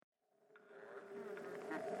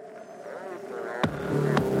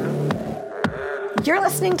You're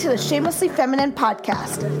listening to the Shamelessly Feminine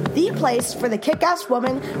podcast, the place for the kick-ass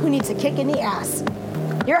woman who needs a kick in the ass.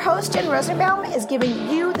 Your host, Jen Rosenbaum, is giving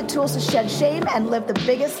you the tools to shed shame and live the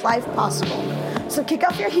biggest life possible. So kick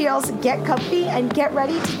off your heels, get comfy, and get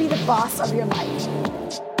ready to be the boss of your life.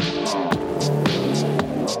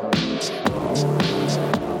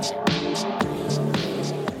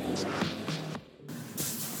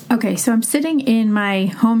 Okay, so I'm sitting in my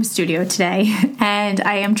home studio today and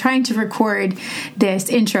I am trying to record this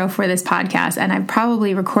intro for this podcast, and I've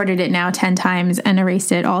probably recorded it now 10 times and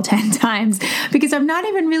erased it all 10 times because I'm not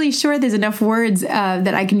even really sure there's enough words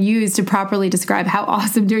that I can use to properly describe how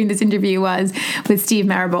awesome doing this interview was with Steve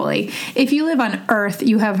Maraboli. If you live on Earth,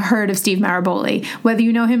 you have heard of Steve Maraboli. Whether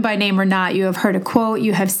you know him by name or not, you have heard a quote,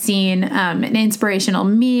 you have seen an inspirational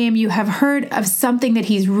meme, you have heard of something that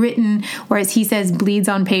he's written, or as he says, bleeds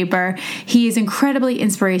on paper. He is incredibly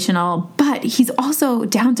inspirational, but he's also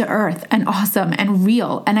down to earth and awesome and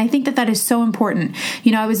real. And I think that that is so important.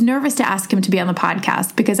 You know, I was nervous to ask him to be on the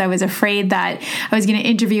podcast because I was afraid that I was going to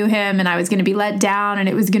interview him and I was going to be let down and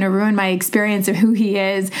it was going to ruin my experience of who he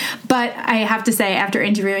is. But I have to say, after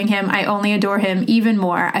interviewing him, I only adore him even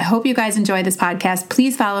more. I hope you guys enjoy this podcast.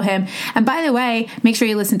 Please follow him. And by the way, make sure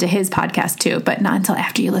you listen to his podcast too, but not until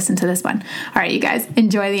after you listen to this one. All right, you guys,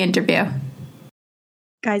 enjoy the interview.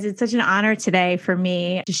 Guys, it's such an honor today for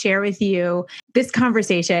me to share with you this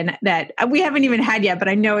conversation that we haven't even had yet, but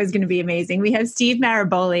I know is going to be amazing. We have Steve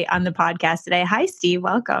Maraboli on the podcast today. Hi, Steve.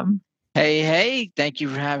 Welcome. Hey. Thank you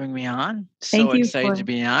for having me on. So excited to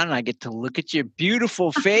be on. I get to look at your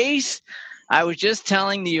beautiful face. I was just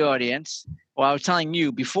telling the audience, well, I was telling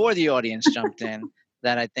you before the audience jumped in,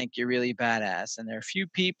 that I think you're really badass. And there are a few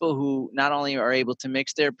people who not only are able to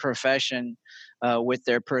mix their profession with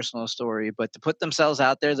their personal story, but to put themselves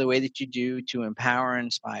out there the way that you do to empower and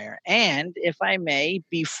inspire. And if I may,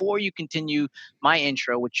 before you continue my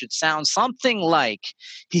intro, which should sound something like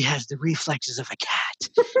he has the reflexes of a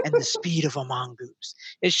cat and the speed of a mongoose.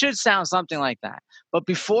 It should sound something like that. But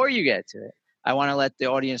before you get to it, I want to let the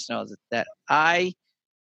audience know that I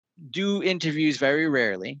do interviews very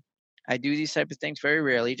rarely. I do these type of things very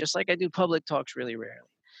rarely, just like I do public talks really rarely.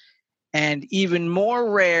 And even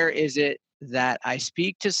more rare is it that I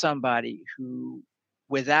speak to somebody who,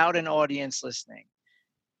 without an audience listening,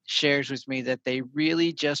 shares with me that they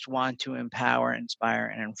really just want to empower, inspire,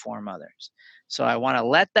 and inform others. So I want to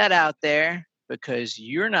let that out there because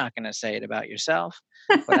you're not going to say it about yourself,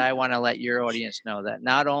 but I want to let your audience know that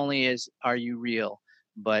not only are you real,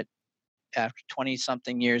 but after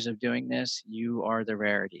 20-something years of doing this, you are the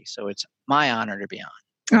rarity. So it's my honor to be on.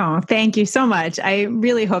 Oh, thank you so much. I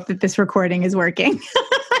really hope that this recording is working.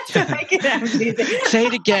 So I can say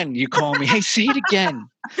it again. You call me. Hey, say it again.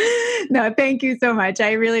 No, thank you so much.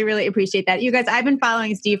 I really, really appreciate that. You guys, I've been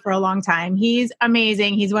following Steve for a long time. He's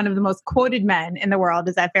amazing. He's one of the most quoted men in the world.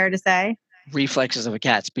 Is that fair to say? Reflexes of a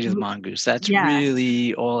cat, speed of the mongoose. That's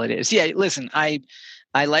really all it is. Yeah, listen, I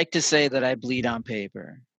like to say that I bleed on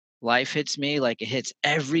paper. Life hits me like it hits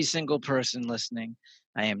every single person listening.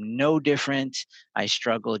 I am no different. I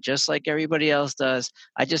struggle just like everybody else does.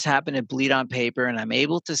 I just happen to bleed on paper, and I'm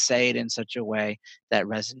able to say it in such a way that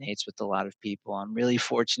resonates with a lot of people. I'm really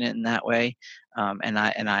fortunate in that way, and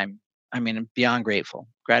I'm beyond grateful.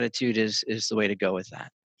 Gratitude is the way to go with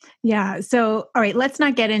that. Yeah. So, all right, let's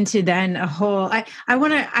not get into then a whole, I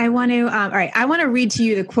want to read to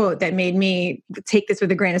you the quote that made me take this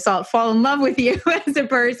with a grain of salt, fall in love with you as a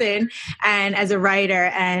person and as a writer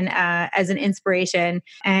and as an inspiration.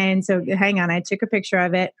 And so hang on, I took a picture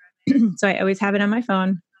of it. So I always have it on my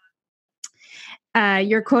phone.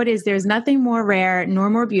 Your quote is, "There's nothing more rare nor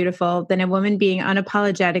more beautiful than a woman being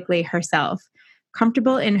unapologetically herself,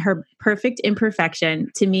 comfortable in her perfect imperfection.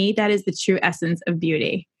 To me, that is the true essence of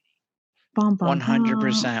beauty."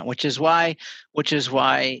 100%, which is why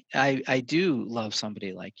I do love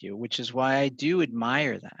somebody like you, which is why I do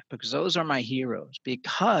admire that, because those are my heroes.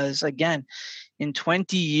 Because again, in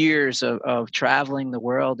 20 years of traveling the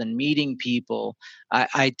world and meeting people,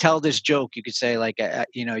 I tell this joke. You could say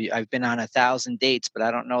I've been on 1,000 dates, but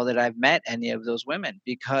I don't know that I've met any of those women,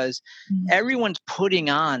 because everyone's putting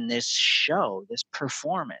on this show, this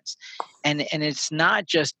performance. And it's not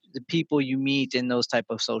just the people you meet in those type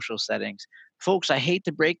of social settings. Folks, I hate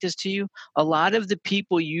to break this to you. A lot of the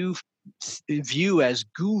people you view as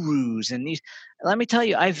gurus and these, let me tell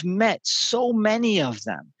you, I've met so many of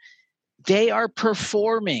them. They are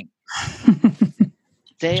performing.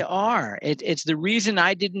 They are. It's the reason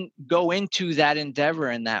I didn't go into that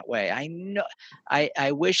endeavor in that way. I know.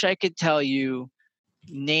 I wish I could tell you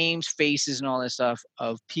names, faces, and all this stuff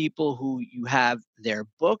of people who you have their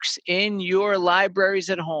books in your libraries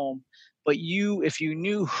at home, but if you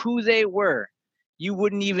knew who they were, you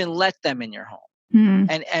wouldn't even let them in your home.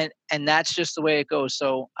 And that's just the way it goes.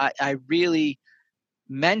 So I really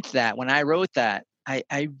meant that when I wrote that.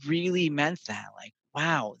 I really meant that. Like,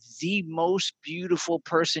 wow, the most beautiful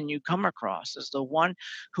person you come across is the one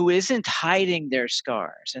who isn't hiding their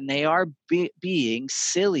scars, and they are being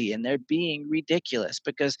silly, and they're being ridiculous.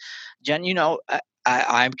 Because, Jen,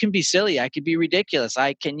 I can be silly. I can be ridiculous.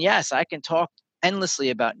 I can talk endlessly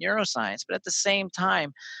about neuroscience, but at the same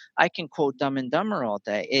time, I can quote Dumb and Dumber all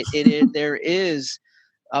day. There is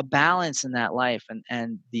a balance in that life,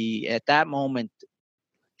 and at that moment,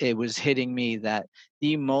 it was hitting me that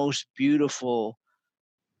the most beautiful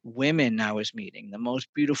women I was meeting, the most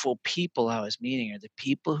beautiful people I was meeting, are the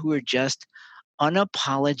people who are just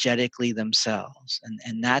unapologetically themselves,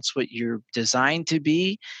 and that's what you're designed to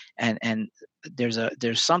be. And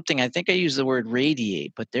there's something, I think I use the word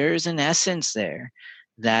radiate, but there's an essence there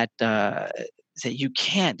that you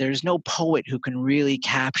can't. There's no poet who can really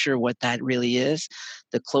capture what that really is.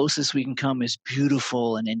 The closest we can come is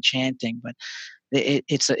beautiful and enchanting, but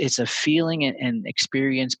it's a feeling and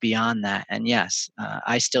experience beyond that. And yes,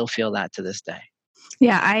 I still feel that to this day.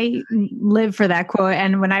 Yeah, I live for that quote.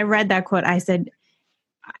 And when I read that quote, I said,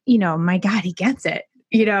 my God, he gets it.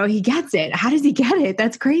 He gets it. How does he get it?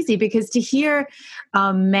 That's crazy, because to hear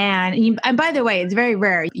a man, and by the way, it's very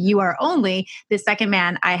rare. You are only the second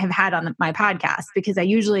man I have had on my podcast, because I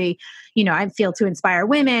usually, I feel to inspire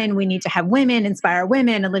women. We need to have women inspire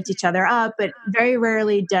women and lift each other up. But very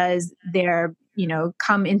rarely does there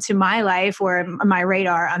come into my life or my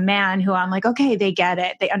radar a man who I'm like, okay, they get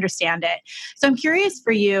it, they understand it. So I'm curious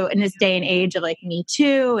for you, in this day and age of like Me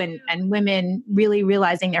Too and women really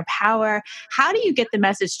realizing their power, how do you get the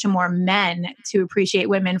message to more men to appreciate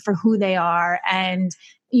women for who they are and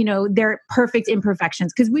their perfect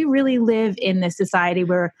imperfections? Because we really live in this society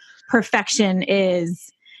where perfection is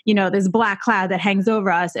this black cloud that hangs over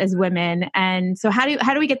us as women. And so how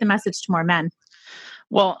do we get the message to more men?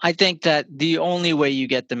 Well, I think that the only way you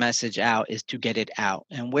get the message out is to get it out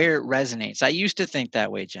and where it resonates. I used to think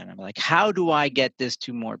that way, Jen. I'm like, how do I get this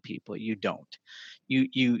to more people? You don't.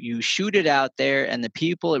 You shoot it out there, and the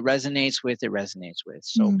people it resonates with.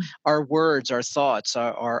 So our words, our thoughts,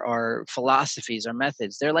 our philosophies, our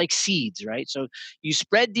methods, they're like seeds, right? So you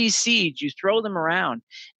spread these seeds, you throw them around,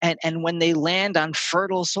 and when they land on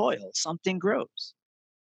fertile soil, something grows.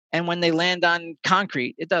 And when they land on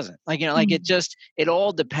concrete, it doesn't. It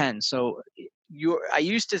all depends. So I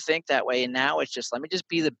used to think that way, and now it's just, let me just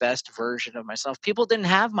be the best version of myself. People didn't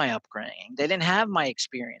have my upbringing. They didn't have my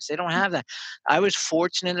experience. They don't have that. I was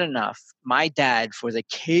fortunate enough, my dad, for the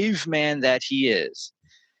caveman that he is,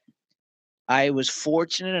 I was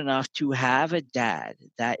fortunate enough to have a dad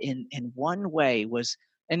that in one way was,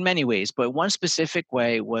 in many ways, but one specific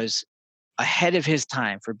way was ahead of his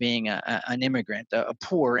time for being an immigrant, a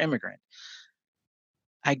poor immigrant.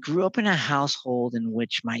 I grew up in a household in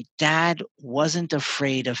which my dad wasn't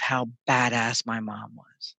afraid of how badass my mom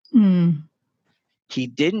was. He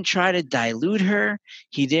didn't try to dilute her.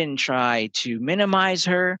 He didn't try to minimize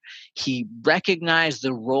her. He recognized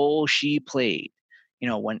the role she played.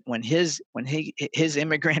 When his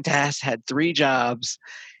immigrant ass had 3 jobs,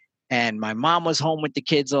 and my mom was home with the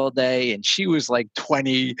kids all day, and she was like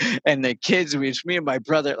 20, and the kids, it was me and my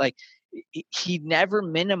brother, like, he never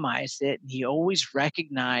minimized it. He always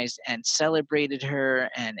recognized and celebrated her.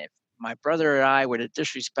 And if my brother and I were to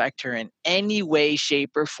disrespect her in any way,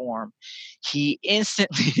 shape, or form, he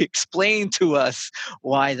instantly explained to us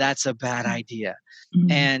why that's a bad idea.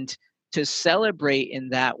 And to celebrate in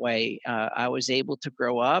that way, I was able to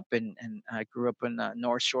grow up, and I grew up in the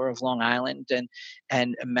North Shore of Long Island,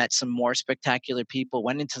 and met some more spectacular people,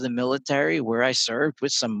 went into the military where I served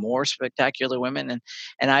with some more spectacular women.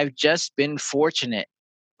 And I've just been fortunate.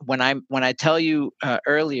 When I tell you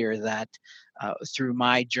earlier that through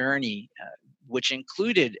my journey, which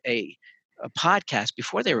included a podcast,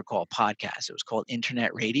 before they were called podcasts, it was called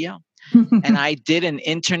internet radio. And I did an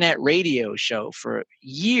internet radio show for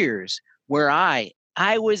years where I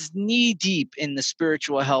was knee deep in the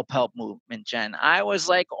spiritual help movement, Jen. I was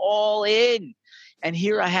like all in. And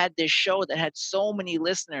here I had this show that had so many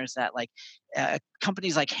listeners that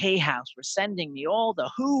companies like Hay House were sending me all the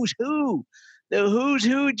who's who. The who's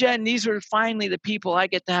who, Jen. These were finally the people I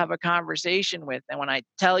get to have a conversation with. And when I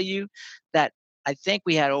tell you that I think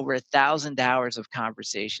we had over 1,000 hours of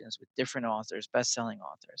conversations with different authors, best-selling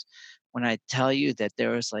authors. When I tell you that there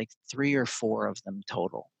was like 3 or 4 of them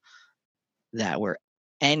total that were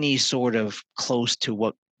any sort of close to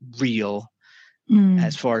what real,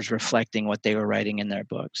 as far as reflecting what they were writing in their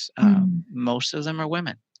books. Most of them are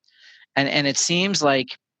women. And it seems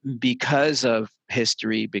like because of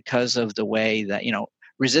history, because of the way that,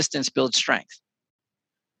 resistance builds strength.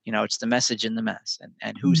 It's the message in the mess,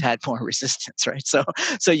 and who's had more resistance, right?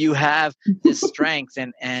 So you have this strength,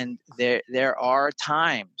 and there are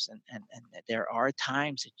times, and there are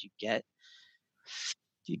times that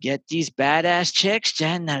you get these badass chicks,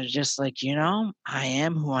 Jen, that are just like, I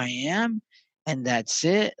am who I am, and that's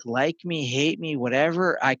it. Like me, hate me,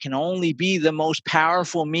 whatever. I can only be the most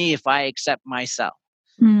powerful me if I accept myself.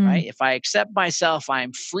 Right? If I accept myself, I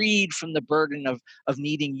am freed from the burden of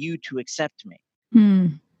needing you to accept me.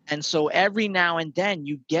 And so every now and then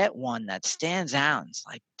you get one that stands out. It's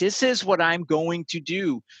like, this is what I'm going to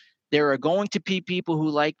do. There are going to be people who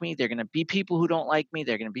like me. There are going to be people who don't like me.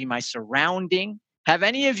 They're going to be my surrounding. Have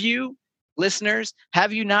any of you listeners,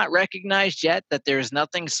 have you not recognized yet that there is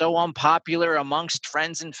nothing so unpopular amongst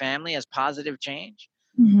friends and family as positive change?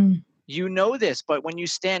 You know this, but when you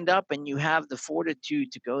stand up and you have the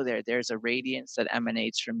fortitude to go there, there's a radiance that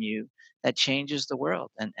emanates from you that changes the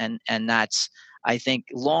world. And that's, I think,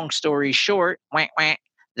 long story short,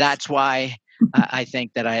 that's why I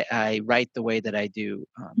think that I write the way that I do,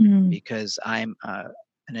 because I'm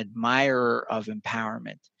an admirer of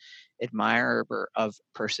empowerment, admirer of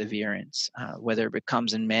perseverance, whether it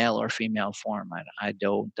becomes in male or female form.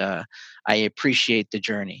 I appreciate the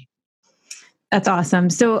journey. That's awesome.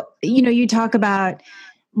 So, you talk about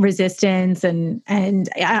resistance and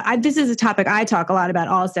this is a topic I talk a lot about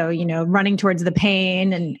also, running towards the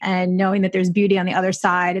pain and knowing that there's beauty on the other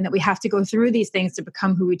side, and that we have to go through these things to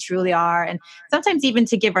become who we truly are. And sometimes even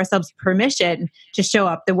to give ourselves permission to show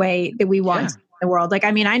up the way that we want in the world. Like,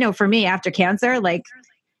 I know for me, after cancer, like,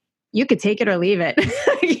 you could take it or leave it,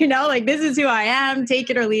 like, this is who I am, take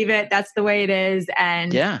it or leave it. That's the way it is.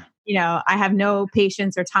 And I have no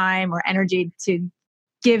patience or time or energy to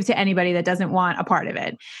give to anybody that doesn't want a part of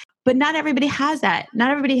it. But not everybody has that.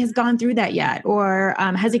 Not everybody has gone through that yet, or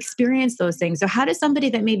has experienced those things. So how does somebody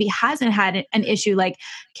that maybe hasn't had an issue like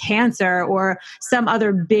cancer or some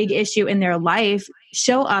other big issue in their life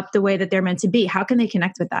show up the way that they're meant to be? How can they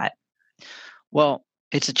connect with that? Well,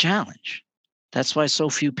 it's a challenge. That's why so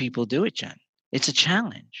few people do it, Jen. It's a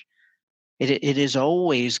challenge. It is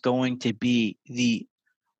always going to be the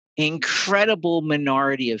incredible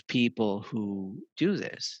minority of people who do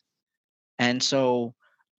this. And so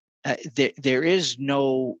there is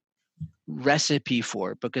no recipe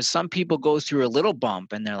for it, because some people go through a little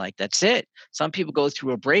bump and they're like, that's it. Some people go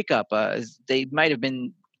through a breakup. They might have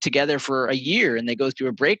been together for a year and they go through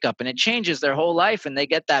a breakup and it changes their whole life and they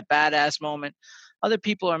get that badass moment. Other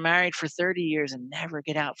people are married for 30 years and never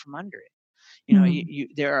get out from under it.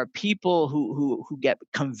 There are people who get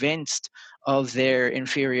convinced of their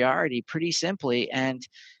inferiority pretty simply, and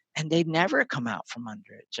they never come out from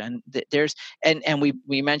under it. And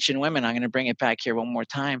we mentioned women. I'm going to bring it back here one more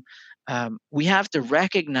time. We have to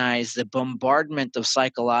recognize the bombardment of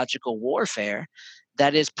psychological warfare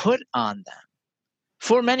that is put on them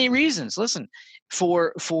for many reasons. Listen,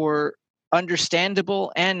 for understandable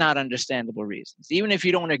and not understandable reasons. Even if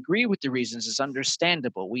you don't agree with the reasons, it's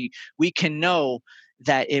understandable. We can know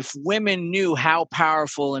that if women knew how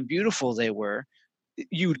powerful and beautiful they were,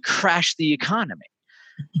 you'd crash the economy.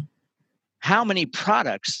 How many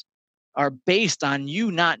products are based on you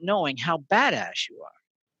not knowing how badass you are?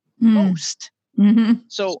 Most.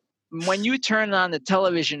 So when you turn on the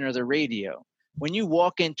television or the radio, when you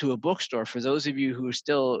walk into a bookstore, for those of you who are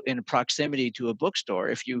still in proximity to a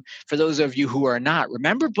bookstore, for those of you who are not,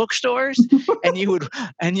 remember bookstores? and you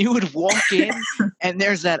would walk in and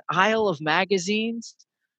there's that aisle of magazines.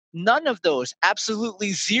 None of those,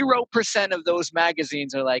 absolutely 0% of those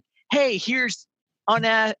magazines are like, hey, here's a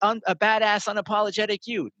badass, unapologetic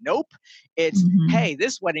you. Nope. It's, hey,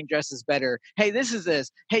 this wedding dress is better. Hey, this is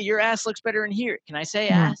this. Hey, your ass looks better in here. Can I say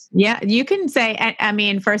ass? Yeah, you can say,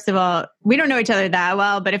 first of all, we don't know each other that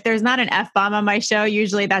well, but if there's not an F-bomb on my show,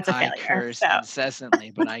 usually that's a failure. I curse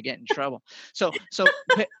incessantly, but I get in trouble. So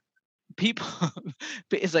people,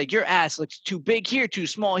 it's like, your ass looks too big here, too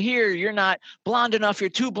small here. You're not blonde enough. You're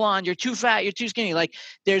too blonde. You're too fat. You're too skinny. Like,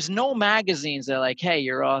 there's no magazines that are like, hey,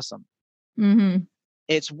 you're awesome.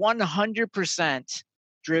 It's 100%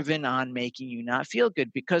 driven on making you not feel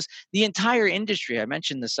good, because the entire industry, I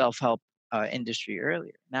mentioned the self-help industry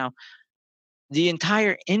earlier. Now, the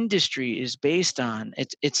entire industry is based on,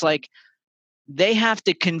 it's like they have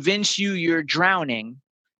to convince you you're drowning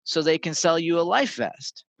so they can sell you a life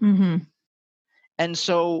vest. And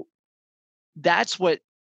so that's what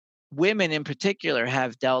women in particular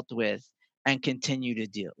have dealt with and continue to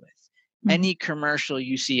deal with. Any commercial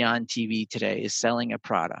you see on TV today is selling a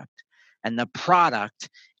product, and the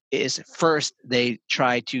product is first they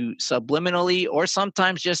try to subliminally or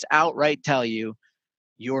sometimes just outright tell you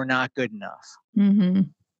you're not good enough. Mm-hmm.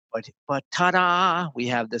 But ta-da, we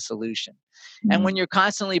have the solution. Mm-hmm. And when you're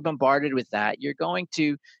constantly bombarded with that, you're going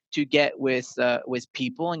to get with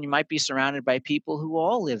people, and you might be surrounded by people who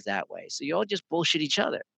all live that way. So you all just bullshit each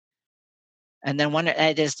other. And then when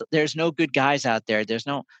there's no good guys out there,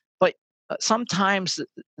 but sometimes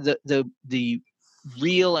the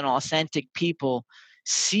real and authentic people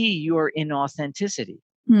see your inauthenticity,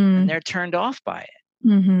 and they're turned off by it.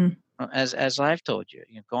 Mm-hmm. As I've told you,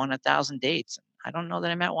 go on 1,000 dates. I don't know that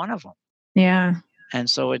I met one of them. Yeah. And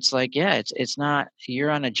so it's like, yeah, it's not, you're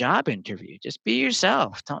on a job interview. Just be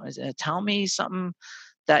yourself. Tell me something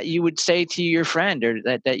that you would say to your friend, or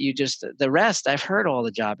that you just, the rest, I've heard all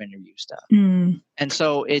the job interview stuff. And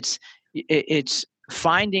so it's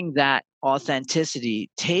finding that authenticity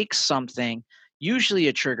takes something, usually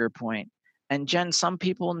a trigger point. And Jen, some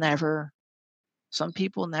people never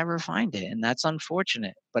find it, and that's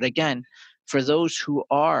unfortunate. But again, for those who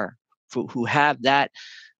have that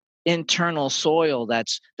internal soil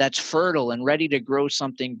that's fertile and ready to grow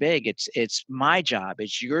something big, it's my job,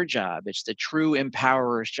 it's your job, it's the true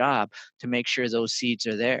empowerer's job to make sure those seeds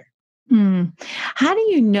are there. How do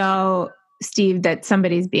you know, Steve, that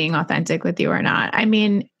somebody's being authentic with you or not? I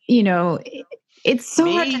mean, it's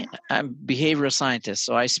so hard to... I'm a behavioral scientist,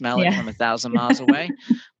 so I smell it from 1,000 miles away.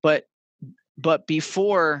 But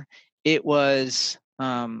before it was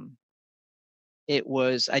I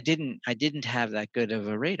didn't have that good of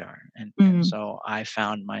a radar, and so I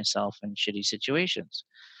found myself in shitty situations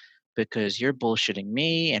because you're bullshitting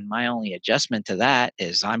me, and my only adjustment to that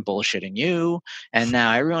is I'm bullshitting you, and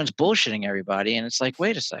now everyone's bullshitting everybody, and it's like,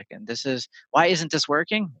 wait a second, why isn't this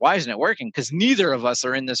working? Why isn't it working? Because neither of us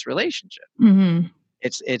are in this relationship.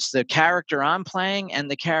 It's the character I'm playing and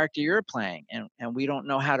the character you're playing, and we don't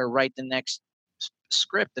know how to write the next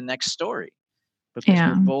script, the next story, because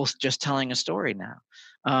we're both just telling a story now.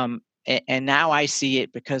 And now I see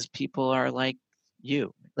it because people are like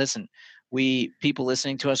you. Listen, people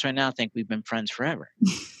listening to us right now think we've been friends forever.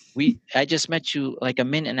 I just met you like a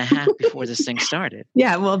minute and a half before this thing started.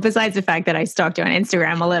 Yeah, well, besides the fact that I stalked you on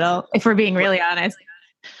Instagram a little, if we're being really honest.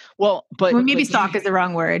 Well, maybe stalk is the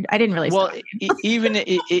wrong word. I didn't really stalk you. Even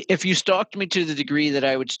if you stalked me to the degree that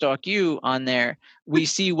I would stalk you on there, we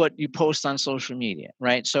see what you post on social media,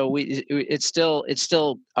 right? So it's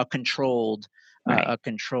still a controlled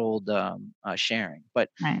sharing. But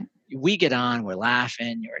we get on, we're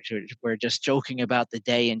laughing, we're just joking about the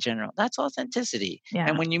day in general. That's authenticity. Yeah.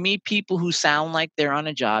 And when you meet people who sound like they're on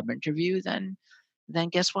a job interview, then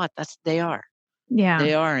guess what? They are. Yeah,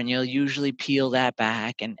 they are, and you'll usually peel that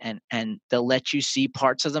back, and they'll let you see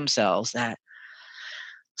parts of themselves that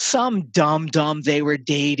some dumb they were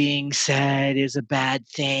dating said is a bad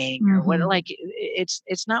thing, or what. Like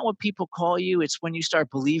it's not what people call you; it's when you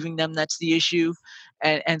start believing them that's the issue,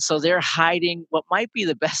 and so they're hiding what might be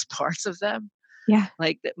the best parts of them. Yeah,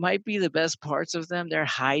 like that might be the best parts of them. They're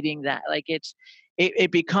hiding that. Like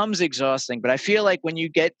it becomes exhausting. But I feel like when you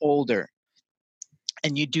get older,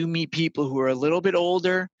 and you do meet people who are a little bit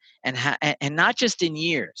older, and not just in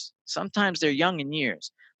years. Sometimes they're young in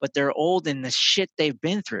years, but they're old in the shit they've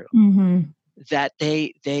been through. That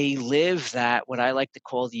they live that, what I like to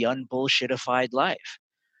call the unbullshitified life,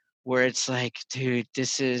 where it's like, dude,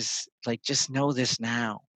 this is like, just know this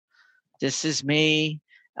now. This is me.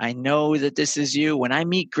 I know that this is you. When I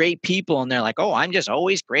meet great people and they're like, oh, I'm just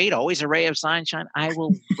always great, always a ray of sunshine, I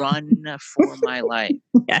will run for my life.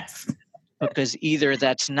 Yes. Because either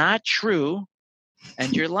that's not true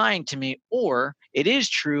and you're lying to me, or it is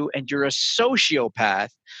true and you're a sociopath.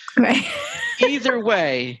 Right. Either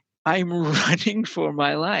way, I'm running for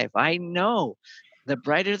my life. I know the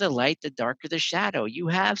brighter the light, the darker the shadow. You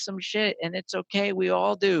have some shit, and it's okay. We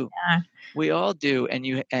all do. Yeah. We all do.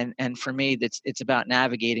 And for me, it's about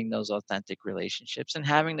navigating those authentic relationships and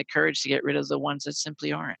having the courage to get rid of the ones that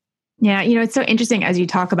simply aren't. Yeah. It's so interesting as you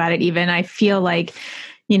talk about it, even I feel like,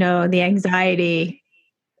 the anxiety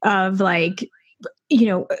of like,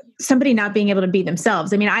 somebody not being able to be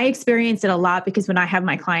themselves. I mean, I experience it a lot because when I have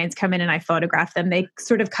my clients come in and I photograph them, they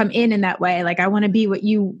sort of come in that way. Like, I want to be what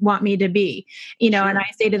you want me to be, sure. And I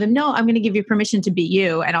say to them, no, I'm going to give you permission to be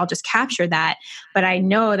you, and I'll just capture that. But I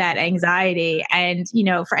know that anxiety, and,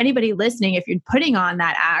 for anybody listening, if you're putting on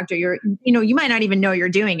that act, or you might not even know you're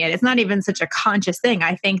doing it. It's not even such a conscious thing.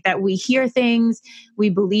 I think that we hear things, we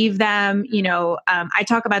believe them. I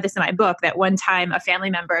talk about this in my book, that one time a family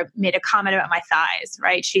member made a comment about my thighs,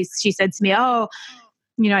 right? She said to me, oh,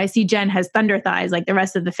 I see Jen has thunder thighs like the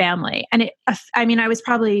rest of the family. And I was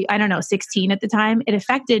probably, 16 at the time. It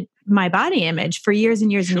affected my body image for years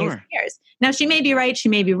and years and years and years. Now she may be right, she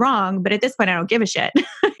may be wrong, but at this point I don't give a shit.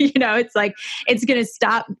 It's like,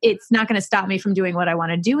 it's not going to stop me from doing what I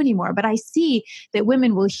want to do anymore. But I see that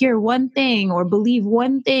women will hear one thing or believe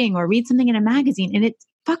one thing or read something in a magazine and it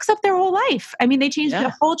fucks up their whole life. I mean, they change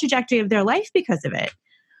the whole trajectory of their life because of it.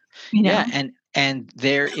 Yeah. And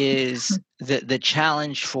there is the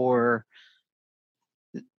challenge for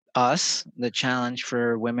us, the challenge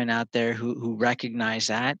for women out there who recognize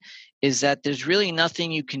that, is that there's really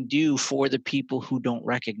nothing you can do for the people who don't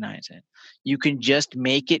recognize it. You can just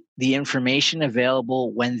make it the information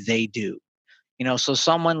available when they do. So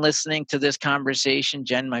someone listening to this conversation,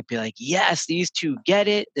 Jen might be like, yes, these two get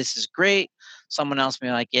it. This is great. Someone else may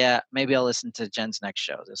be like, yeah, maybe I'll listen to Jen's next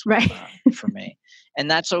show. This one's for me. And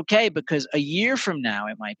that's okay, because a year from now,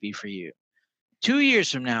 it might be for you. 2 years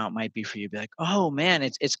from now, it might be for you. Be like, oh man,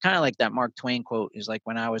 it's kind of like that Mark Twain quote is like,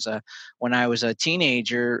 when I was a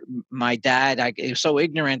teenager, my dad, he was so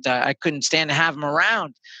ignorant, I couldn't stand to have him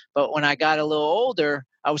around. But when I got a little older,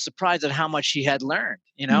 I was surprised at how much he had learned,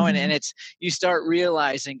 and it's, you start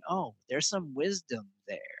realizing, oh, there's some wisdom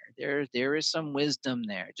there. There is some wisdom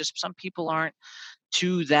there. Just some people aren't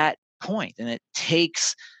to that point, and it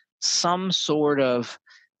takes some sort of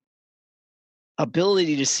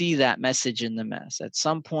ability to see that message in the mess. At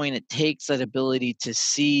some point, it takes that ability to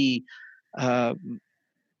see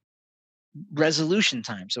resolution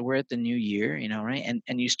time. So we're at the new year, right?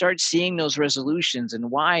 And you start seeing those resolutions,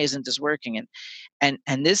 and why isn't this working?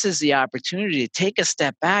 And this is the opportunity to take a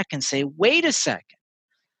step back and say, wait a second.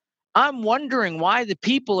 I'm wondering why the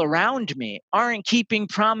people around me aren't keeping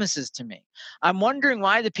promises to me. I'm wondering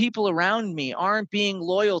why the people around me aren't being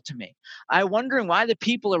loyal to me. I'm wondering why the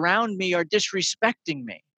people around me are disrespecting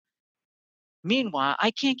me. Meanwhile,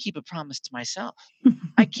 I can't keep a promise to myself.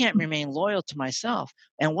 I can't remain loyal to myself.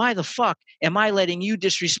 And why the fuck am I letting you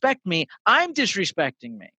disrespect me? I'm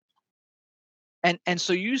disrespecting me. And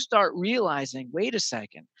so you start realizing, wait a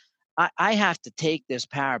second, I have to take this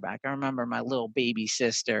power back. I remember my little baby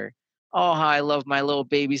sister. Oh, how I love my little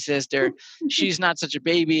baby sister. She's not such a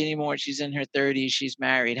baby anymore. She's in her 30s. She's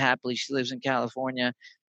married happily. She lives in California.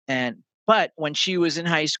 But when she was in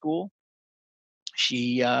high school,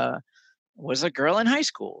 she was a girl in high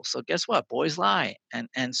school. So guess what? Boys lie.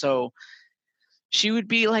 And so she would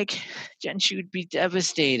be like, Jen, she would be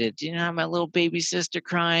devastated. My little baby sister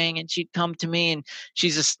crying, and she'd come to me, and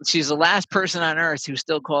she's the last person on earth who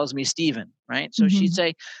still calls me Steven, right? So she'd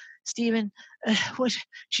say, Steven, what?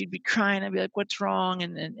 She'd be crying. I'd be like, what's wrong?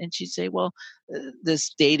 And she'd say, well,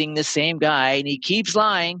 this dating the same guy, and he keeps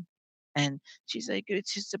lying. And she's like,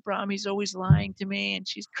 it's just a problem. He's always lying to me. And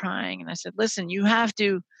she's crying. And I said, listen, you have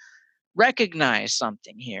to recognize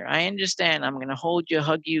something here. I understand. I'm going to hold you,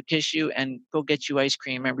 hug you, kiss you, and go get you ice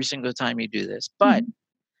cream every single time you do this. But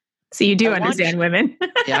so you do understand women.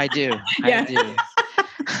 Yeah, I do. I do.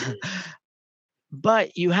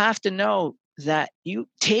 But you have to know that you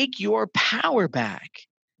take your power back.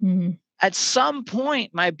 Mm-hmm. At some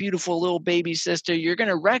point, my beautiful little baby sister, you're going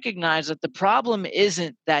to recognize that the problem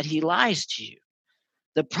isn't that he lies to you.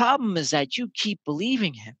 The problem is that you keep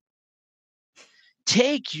believing him.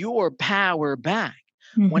 Take your power back.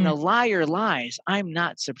 Mm-hmm. When a liar lies, I'm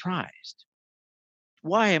not surprised.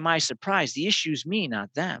 Why am I surprised? The issue's me,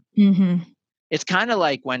 not them. Mm-hmm. It's kind of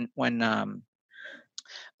like when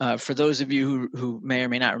for those of you who may or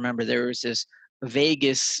may not remember, there was this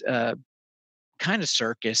Vegas kind of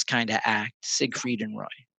circus kind of act, Siegfried and Roy,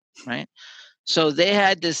 right? So they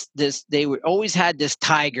had always had this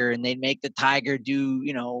tiger, and they'd make the tiger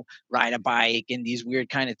do, ride a bike and these weird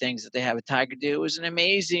kind of things that they have a tiger do. It was an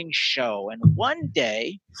amazing show. And one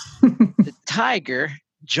day the tiger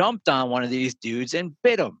jumped on one of these dudes and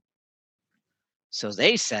bit him. So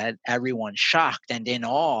they said, everyone shocked and in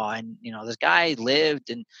awe. And, this guy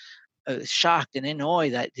lived and shocked and in awe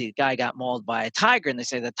that the guy got mauled by a tiger. And they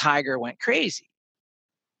say the tiger went crazy.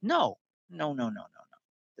 No.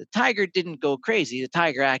 The tiger didn't go crazy. The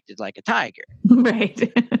tiger acted like a tiger. Right.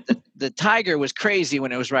 The tiger was crazy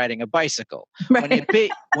when it was riding a bicycle. Right.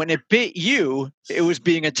 When it bit you, it was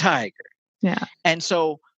being a tiger. Yeah. And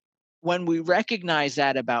so when we recognize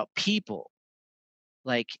that about people,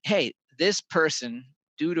 like, hey, this person,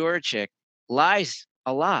 dude or a chick, lies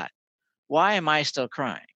a lot. Why am I still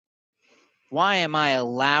crying? Why am I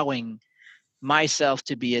allowing myself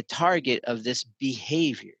to be a target of this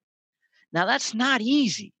behavior? Now, that's not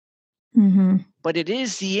easy, but it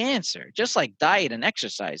is the answer. Just like diet and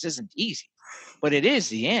exercise isn't easy, but it is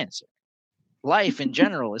the answer. Life in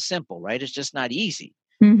general is simple, right? It's just not easy.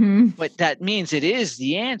 But that means it is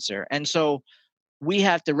the answer. And so we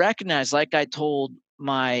have to recognize, like I told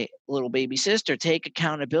my little baby sister, take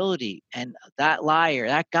accountability. And that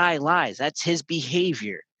guy lies. That's his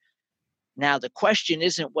behavior. Now, the question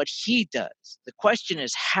isn't what he does. The question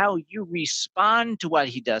is how you respond to what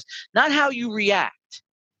he does, not how you react.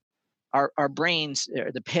 Our brains,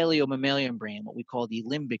 the paleo-mammalian brain, what we call the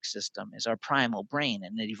limbic system, is our primal brain,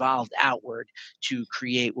 and it evolved outward to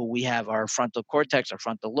create what we have, our frontal cortex, our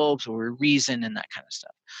frontal lobes, where we reason and that kind of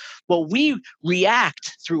stuff. Well, we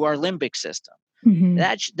react through our limbic system.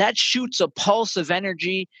 That shoots a pulse of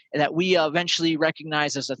energy that we eventually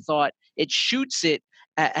recognize as a thought. It shoots it.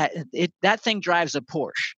 That thing drives a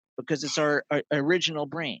Porsche because it's our original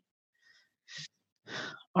brain.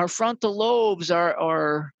 Our frontal lobes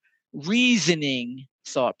are reasoning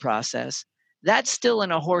thought process. That's still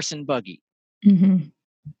in a horse and buggy.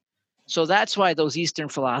 So that's why those Eastern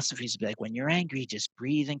philosophies be like, when you're angry, just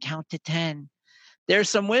breathe and count to 10. There's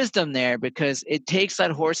some wisdom there because it takes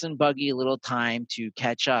that horse and buggy a little time to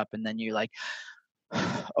catch up. And then you're like,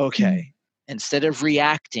 okay, instead of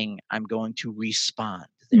reacting, I'm going to respond.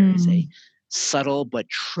 There is a subtle but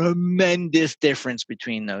tremendous difference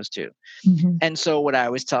between those two. And so what I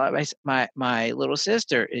was telling my little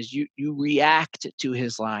sister is you react to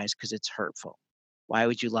his lies because it's hurtful. Why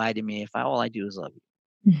would you lie to me if all I do is love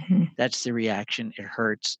you? That's the reaction. It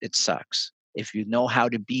hurts. It sucks. If you know how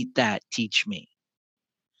to beat that, teach me.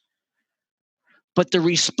 But the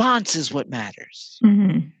response is what matters.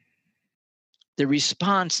 The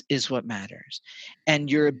response is what matters. And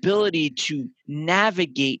your ability to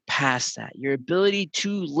navigate past that, your ability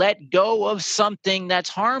to let go of something that's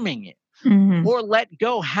harming you, or let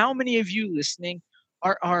go. How many of you listening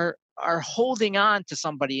are holding on to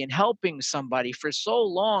somebody and helping somebody for so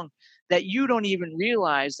long that you don't even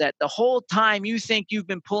realize that the whole time you think you've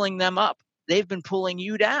been pulling them up, they've been pulling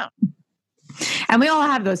you down? And we all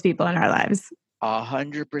have those people in our lives.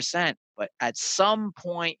 100%. But at some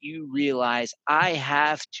point you realize I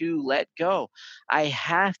have to let go. I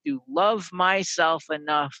have to love myself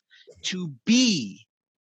enough to be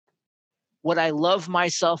what I love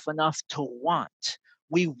myself enough to want.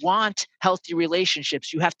 We want healthy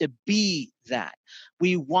relationships. You have to be that.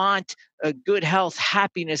 We want a good health,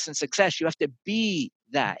 happiness, and success. You have to be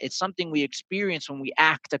that. It's something we experience when we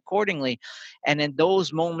act accordingly. And in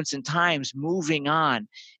those moments and times, moving on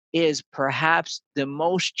is perhaps the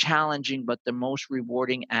most challenging but the most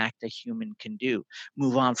rewarding act a human can do.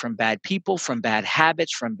 Move on from bad people, from bad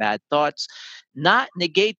habits, from bad thoughts, not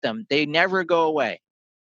negate them. They never go away.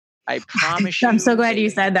 I promise you. I'm so glad you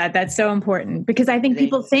said that. That's so important because I think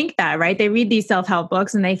people think that, right? They read these self-help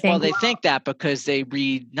books and they think, well, they think that because they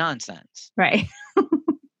read nonsense. Right.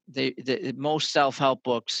 Most self-help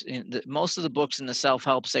books, most of the books in the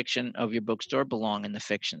self-help section of your bookstore belong in the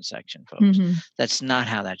fiction section, folks. That's not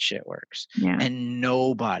how that shit works. Yeah. And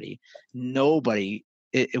nobody,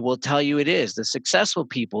 it will tell you it is. The successful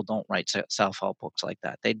people don't write self-help books like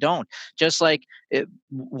that. They don't. Just like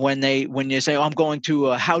when you say, oh, I'm going to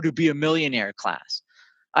a How to Be a Millionaire class.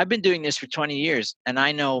 I've been doing this for 20 years, and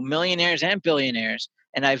I know millionaires and billionaires,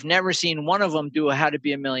 and I've never seen one of them do a How to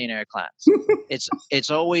Be a Millionaire class. It's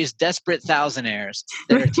always desperate thousandaires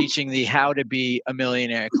that are teaching the How to Be a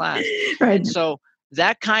Millionaire class. Right. And so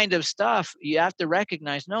that kind of stuff, you have to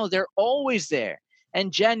recognize, no, they're always there.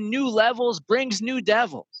 And Jen, new levels brings new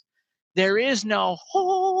devils. There is no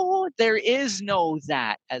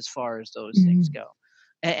that as far as those things go.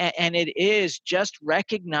 And it is just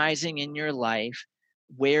recognizing in your life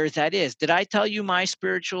where that is. Did I tell you my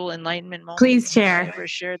spiritual enlightenment moment? Please share. Have I ever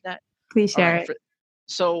shared that? Please share it.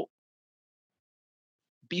 So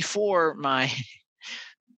before let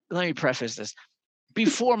me preface this.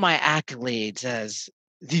 Before my accolades as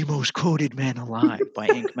the most quoted man alive by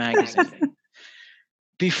Inc. magazine,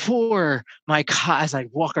 before as I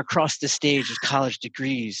walk across the stage with college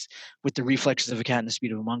degrees with the reflexes of a cat and the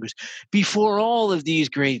speed of a mongoose, before all of these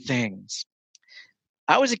great things,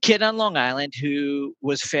 I was a kid on Long Island who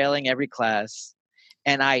was failing every class.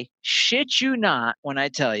 And I shit you not when I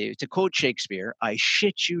tell you, to quote Shakespeare, I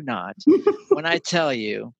shit you not when I tell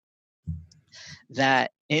you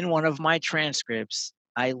that in one of my transcripts,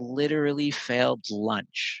 I literally failed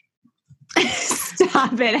lunch.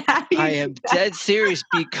 Stop it. I am dead serious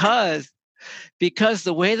because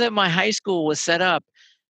the way that my high school was set up,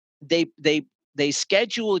 they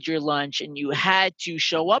scheduled your lunch and you had to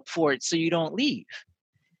show up for it so you don't leave.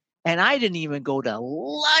 And I didn't even go to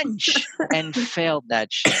lunch and failed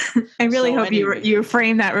that shit. I really hope you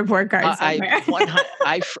frame that report card somewhere.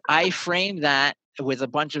 I framed that with a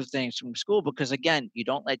bunch of things from school because, again, you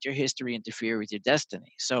don't let your history interfere with your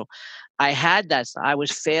destiny. So I had that. I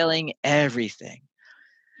was failing everything.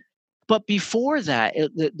 But before that,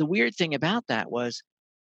 the weird thing about that was,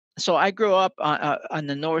 so I grew up on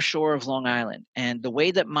the North Shore of Long Island. And the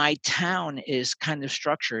way that my town is kind of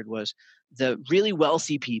structured was the really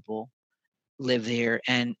wealthy people live there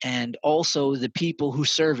and also the people who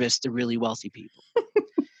service the really wealthy people.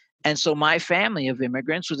 And so my family of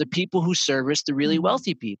immigrants were the people who serviced the really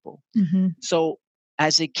wealthy people. Mm-hmm. So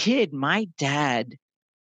as a kid, my dad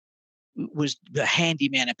was the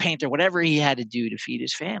handyman, a painter, whatever he had to do to feed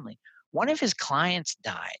his family. One of his clients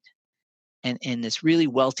died. And in this really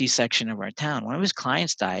wealthy section of our town, one of his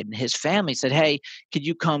clients died, and his family said, "Hey, could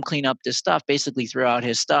you come clean up this stuff?" Basically throw out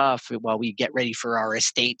his stuff while we get ready for our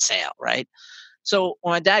estate sale, right? So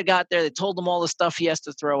when my dad got there, they told him all the stuff he has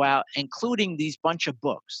to throw out, including these bunch of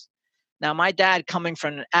books. Now, my dad, coming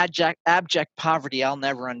from an abject poverty I'll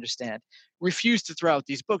never understand, refused to throw out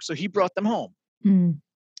these books, so he brought them home.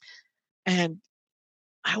 And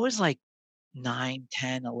I was like 9,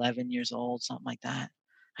 10, 11 years old, something like that.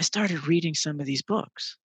 I started reading some of these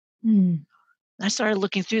books. I started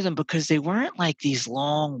looking through them because they weren't like these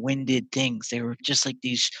long-winded things. They were just like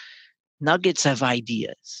these nuggets of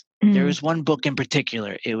ideas. There was one book in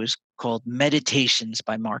particular. It was called Meditations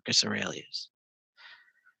by Marcus Aurelius.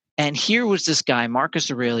 And here was this guy, Marcus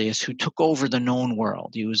Aurelius, who took over the known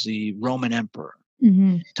world. He was the Roman emperor.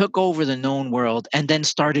 Took over the known world and then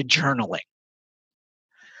started journaling.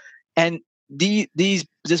 And this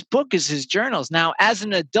book is his journals. Now, as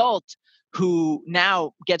an adult who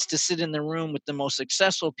now gets to sit in the room with the most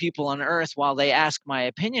successful people on earth while they ask my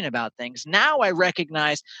opinion about things, now I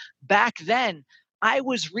recognize back then I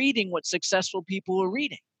was reading what successful people were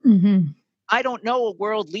reading. I don't know a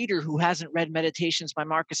world leader who hasn't read Meditations by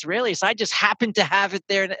Marcus Aurelius. I just happened to have it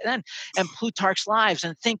there then. And Plutarch's Lives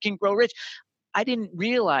and Think and Grow Rich. I didn't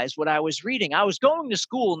realize what I was reading. I was going to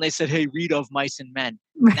school and they said, "Hey, read Of Mice and Men."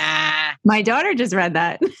 Nah. My daughter just read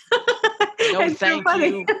that. No, thank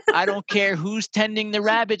you. I don't care who's tending the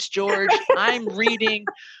rabbits, George. I'm reading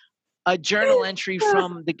a journal entry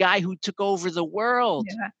from the guy who took over the world.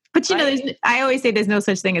 Yeah. But you know, I always say there's no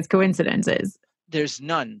such thing as coincidences. There's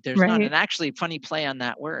none. There's none. And actually, funny play on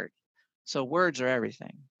that word. So words are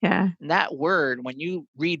everything. Yeah. And that word, when you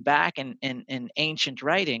read back in ancient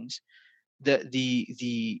writings,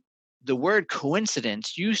 the word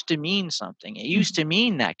coincidence used to mean something. It used to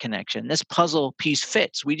mean that connection. This puzzle piece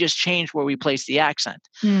fits. We just changed where we place the accent.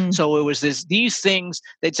 So it was these things.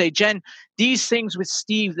 They'd say, "Jen, these things with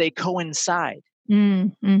Steve, they coincide.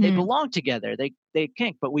 They belong together. They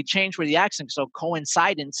kink." But we changed where the accent. So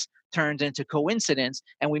coincidence turned into coincidence,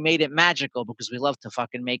 and we made it magical because we love to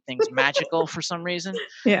fucking make things magical for some reason.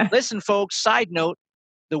 Yeah. Listen, folks. Side note: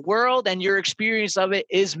 the world and your experience of it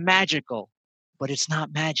is magical, but it's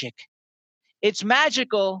not magic. It's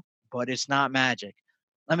magical, but it's not magic.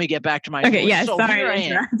 Let me get back to my story. Yes, so sorry.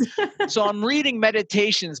 Here I am. So I'm reading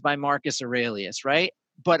Meditations by Marcus Aurelius, right?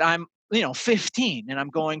 But I'm 15 and I'm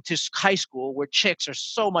going to high school where chicks are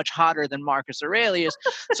so much hotter than Marcus Aurelius.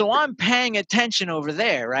 So I'm paying attention over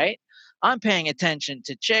there, right? I'm paying attention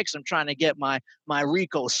to chicks. I'm trying to get my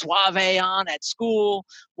Rico Suave on at school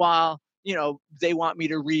while, they want me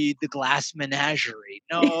to read The Glass Menagerie.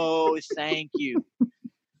 No, thank you.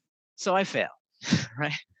 So I fail,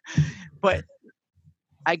 right? But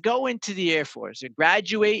I go into the Air Force. I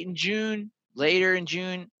graduate in June. Later in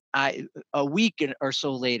June, a week or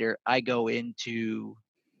so later, I go into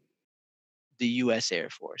the U.S. Air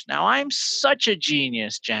Force. Now, I'm such a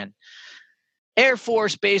genius, Jen. Air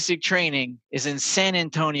Force basic training is in San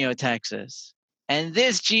Antonio, Texas. And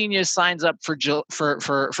this genius signs up for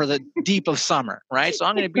the deep of summer, right? So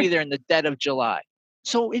I'm going to be there in the dead of July.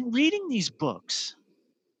 So in reading these books,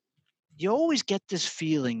 you always get this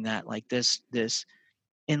feeling that like this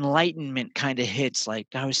enlightenment kind of hits, like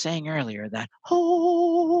I was saying earlier, that,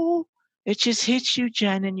 it just hits you,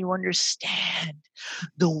 Jen, and you understand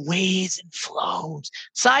the ways and flows.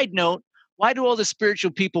 Side note, why do all the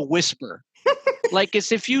spiritual people whisper? Like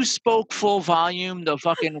as if you spoke full volume, the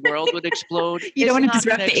fucking world would explode. You don't want to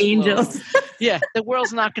disrupt the angels. Yeah, the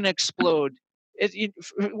world's not going to explode. The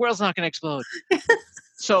world's not going to explode.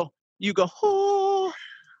 So you go,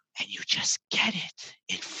 and you just get it.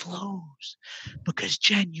 It flows. Because,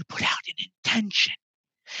 Jen, you put out an intention.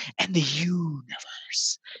 And the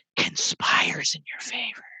universe conspires in your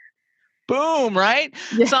favor. Boom, right?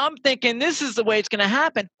 Yeah. So I'm thinking this is the way it's going to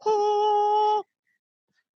happen.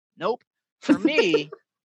 Nope. For me,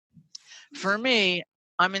 For me,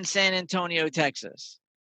 I'm in San Antonio, Texas.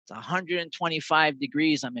 It's 125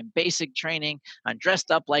 degrees. I'm in basic training. I'm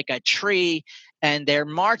dressed up like a tree, and they're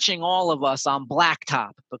marching all of us on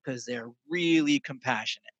blacktop because they're really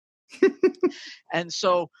compassionate. And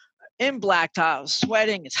so in blacktop,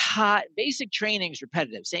 sweating, it's hot. Basic training is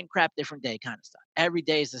repetitive. Same crap, different day kind of stuff. Every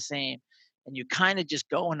day is the same. And you kind of just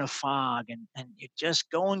go in a fog and you're just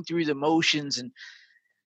going through the motions and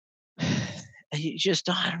you just,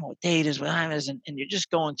 I don't know what day it is, what time it is, and you're just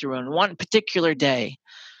going through. And one particular day,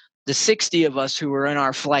 the 60 of us who were in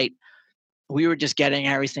our flight, we were just getting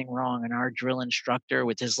everything wrong. And our drill instructor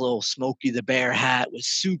with his little Smokey the Bear hat was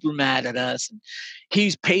super mad at us. And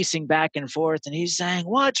he's pacing back and forth and he's saying,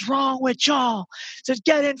 "What's wrong with y'all?" He says,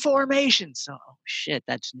 "Get in formation." So, shit,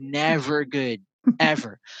 that's never good,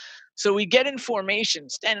 ever. So we get in formation,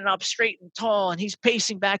 standing up straight and tall, and he's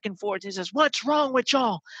pacing back and forth. He says, "What's wrong with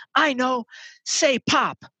y'all?" "I know. Say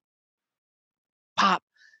pop." "Pop."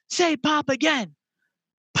 "Say pop again."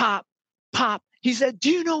 "Pop, pop." He said, "Do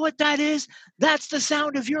you know what that is? That's the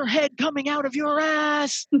sound of your head coming out of your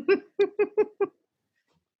ass."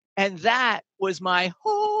 And that was my,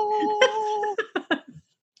 oh,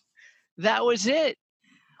 that was it.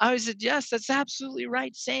 I said, yes, that's absolutely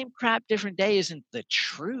right. Same crap, different day isn't the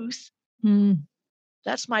truth.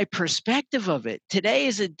 That's my perspective of it. Today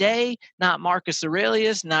is a day, not Marcus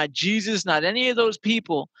Aurelius, not Jesus, not any of those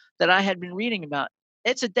people that I had been reading about.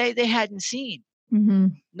 It's a day they hadn't seen.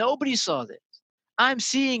 Nobody saw this. I'm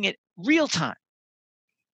seeing it real time.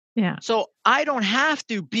 Yeah. So I don't have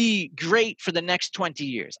to be great for the next 20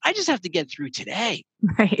 years. I just have to get through today.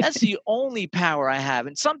 Right. That's the only power I have.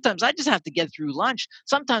 And sometimes I just have to get through lunch.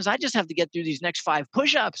 Sometimes I just have to get through these next 5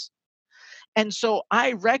 push-ups. And so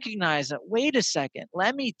I recognize that, wait a second,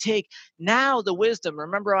 let me take now the wisdom.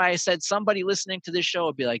 Remember I said somebody listening to this show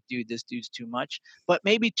would be like, dude, this dude's too much. But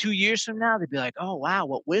maybe 2 years from now, they'd be like, oh, wow,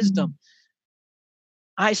 what wisdom.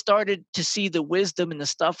 I started to see the wisdom in the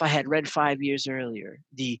stuff I had read 5 years earlier,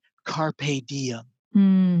 the carpe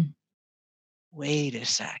diem. Wait a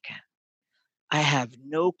second. I have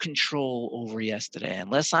no control over yesterday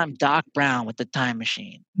unless I'm Doc Brown with the time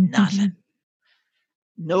machine. Nothing.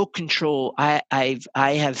 No control. I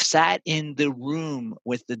have sat in the room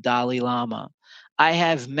with the Dalai Lama. I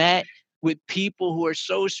have met with people who are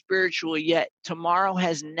so spiritual, yet tomorrow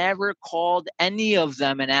has never called any of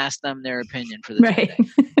them and asked them their opinion for the day.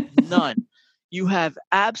 None. You have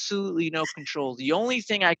absolutely no control. The only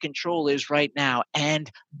thing I control is right now,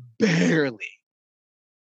 and barely.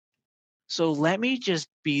 So let me just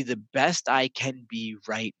be the best I can be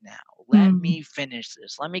right now. Let me finish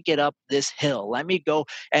this. Let me get up this hill. Let me go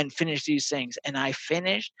and finish these things. And I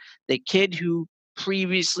finished. The kid who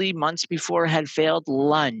previously, months before, had failed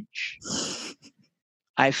lunch,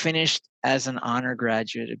 I finished as an honor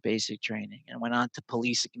graduate of basic training and went on to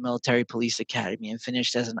military police academy and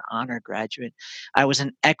finished as an honor graduate. I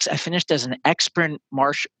finished as an expert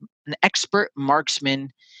marksman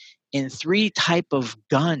in 3 type of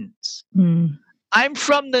guns. I'm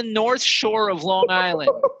from the North Shore of Long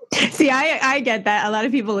Island. See, I get that. A lot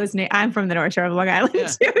of people listening, I'm from the North Shore of Long Island too.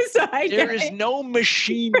 So there is no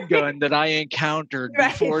machine gun that I encountered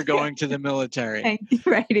before going to the military.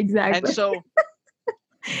 Right, exactly.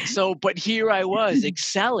 And but here I was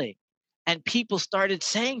excelling, and people started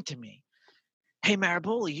saying to me, "Hey,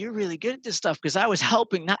 Maraboli, you're really good at this stuff," because I was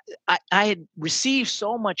helping. I had received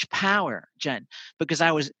so much power, Jen, because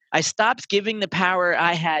I stopped giving the power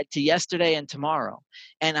I had to yesterday and tomorrow,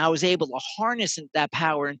 and I was able to harness that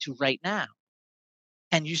power into right now.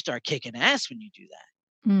 And you start kicking ass when you do that.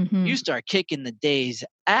 You start kicking the day's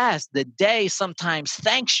ass. The day sometimes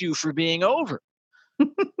thanks you for being over.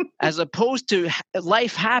 As opposed to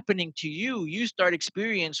life happening to you, you start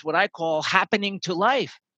experience what I call happening to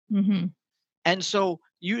life. And so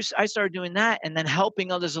I started doing that and then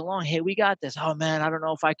helping others along. Hey, we got this. Oh, man, I don't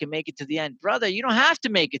know if I can make it to the end. Brother, you don't have to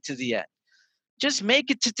make it to the end. Just make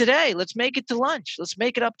it to today. Let's make it to lunch. Let's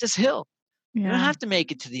make it up this hill. You don't have to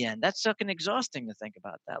make it to the end. That's fucking exhausting to think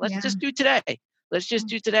about that. Let's just do today. Let's just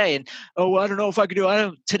do today. And, oh, I don't know if I could do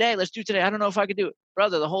it. Today, let's do today. I don't know if I could do it.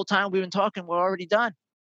 Brother, the whole time we've been talking, we're already done.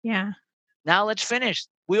 Yeah. Now let's finish.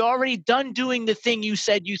 We're already done doing the thing you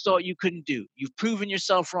said you thought you couldn't do. You've proven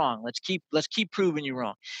yourself wrong. Let's keep proving you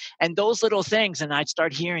wrong. And those little things, and I'd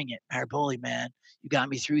start hearing it. Maraboli, man, you got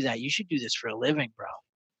me through that. You should do this for a living, bro.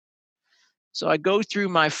 So I go through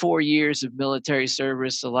my 4 years of military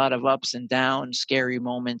service, a lot of ups and downs, scary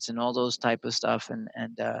moments, and all those type of stuff.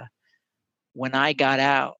 And when I got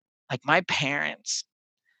out, like my parents,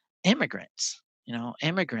 immigrants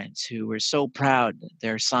who were so proud that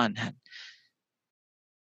their son had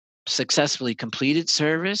successfully completed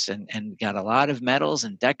service and got a lot of medals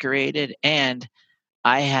and decorated. And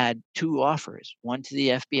I had 2 offers, one to the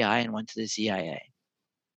FBI and one to the CIA.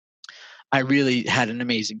 I really had an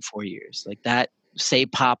amazing 4 years. Like that say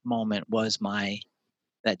pop moment was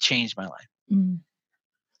that changed my life. Mm.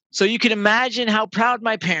 So you can imagine how proud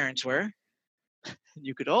my parents were.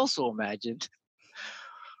 You could also imagine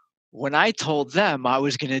when I told them I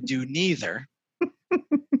was going to do neither.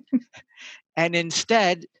 And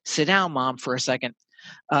instead, sit down, Mom, for a second.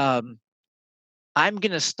 I'm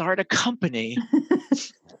going to start a company.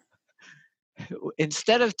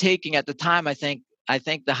 Instead of taking, at the time, I think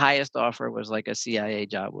the highest offer was like a CIA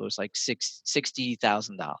job. It was like $60,000.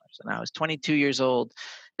 And I was 22 years old.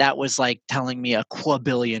 That was like telling me $2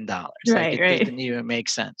 billion. Right, it didn't even make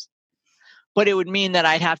sense. But it would mean that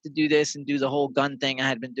I'd have to do this and do the whole gun thing I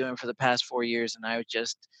had been doing for the past 4 years. And I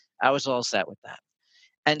was all set with that.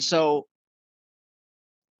 And so,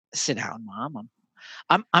 sit down, Mom.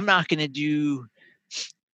 I'm not going to do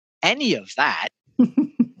any of that.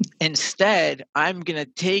 Instead, I'm going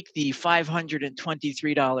to take the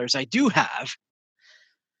 $523 I do have,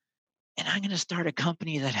 and I'm going to start a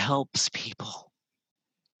company that helps people.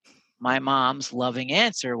 My mom's loving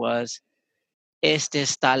answer was, "Este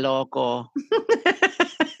está loco."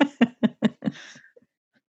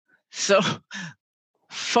 So,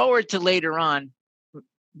 forward to later on,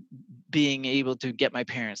 being able to get my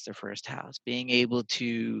parents their first house, being able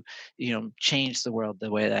to, change the world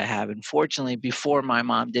the way that I have. And fortunately, before my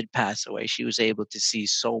mom did pass away, she was able to see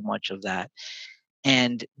so much of that.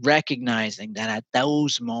 And recognizing that at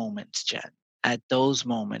those moments, Jen, I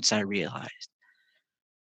realized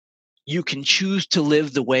you can choose to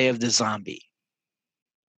live the way of the zombie,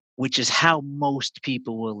 which is how most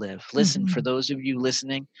people will live. Listen, for those of you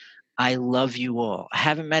listening, I love you all. I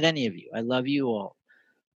haven't met any of you. I love you all.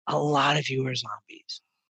 A lot of you are zombies.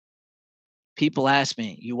 People ask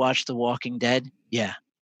me, you watch The Walking Dead? Yeah.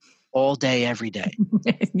 All day, every day.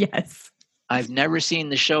 Yes. I've never seen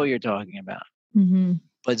the show you're talking about.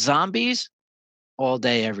 But zombies, all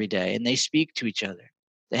day, every day. And they speak to each other.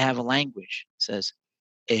 They have a language. It says,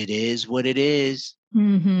 it is what it is.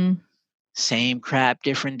 Same crap,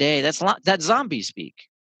 different day. That's zombie speak.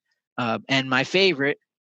 And my favorite,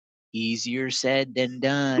 easier said than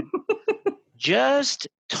done. Just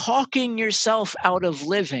talking yourself out of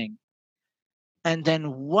living and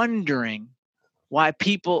then wondering why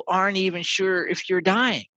people aren't even sure if you're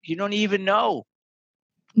dying. You don't even know.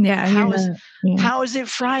 Yeah. How is it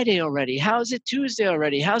Friday already? How is it Tuesday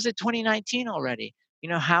already? How is it 2019 already? You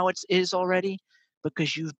know how it is already?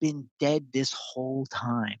 Because you've been dead this whole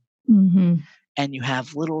time. And you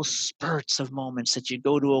have little spurts of moments that you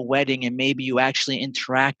go to a wedding and maybe you actually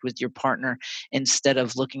interact with your partner instead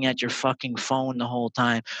of looking at your fucking phone the whole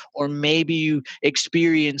time. Or maybe you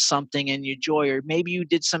experience something and you enjoy, or maybe you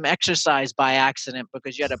did some exercise by accident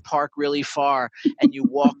because you had to park really far and you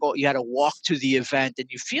had to walk to the event and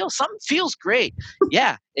you feel something feels great.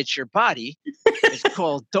 Yeah, it's your body. It's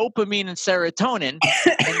called dopamine and serotonin.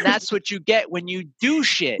 And that's what you get when you do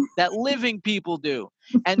shit that living people do.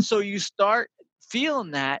 And so you start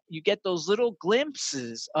feeling that, you get those little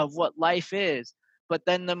glimpses of what life is. But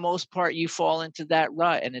then the most part, you fall into that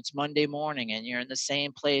rut and it's Monday morning and you're in the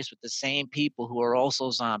same place with the same people who are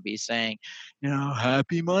also zombies saying,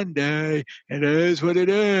 happy Monday. It is what it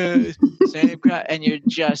is. Same crap. And you're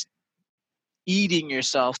just eating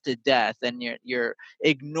yourself to death and you're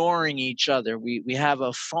ignoring each other. We have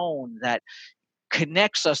a phone that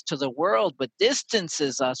connects us to the world but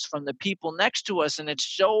distances us from the people next to us, and it's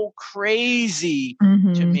so crazy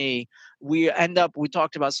to me. We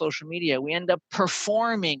talked about social media, we end up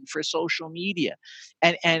performing for social media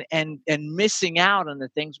and missing out on the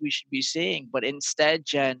things we should be seeing. But instead,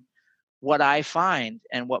 Jen, what I find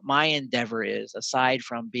and what my endeavor is, aside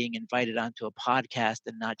from being invited onto a podcast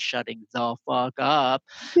and not shutting the fuck up,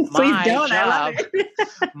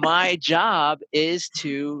 my job is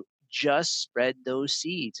to just spread those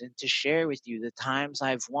seeds and to share with you the times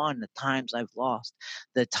I've won, the times I've lost,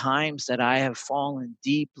 the times that I have fallen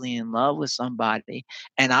deeply in love with somebody,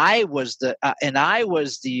 and I was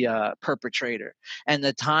the perpetrator, and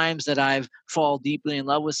the times that I've fallen deeply in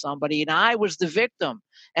love with somebody and I was the victim,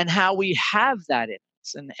 and how we have that in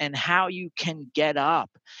us, and how you can get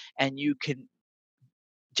up and you can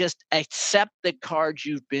just accept the cards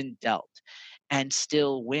you've been dealt and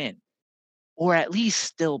still win. Or at least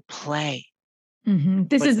still play,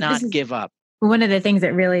 but give up. One of the things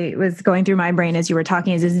that really was going through my brain as you were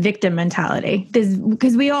talking is this victim mentality.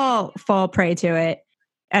 Because we all fall prey to it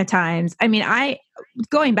at times. I mean,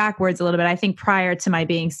 going backwards a little bit, I think prior to my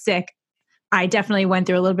being sick, I definitely went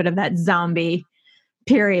through a little bit of that zombie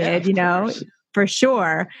period, for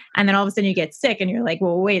sure. And then all of a sudden you get sick and you're like,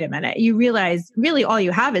 well, wait a minute. You realize really all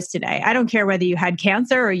you have is today. I don't care whether you had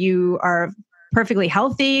cancer or you are perfectly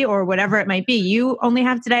healthy or whatever it might be. You only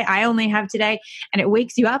have today. I only have today. And it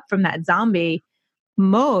wakes you up from that zombie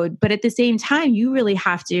mode. But at the same time, you really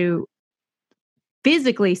have to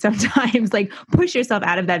physically sometimes like push yourself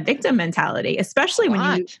out of that victim mentality, especially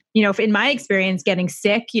when in my experience, getting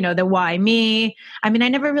sick, the why me. I mean, I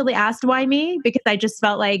never really asked why me because I just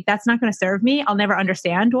felt like that's not going to serve me. I'll never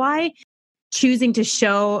understand why. Choosing to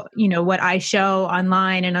show, what I show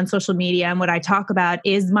online and on social media and what I talk about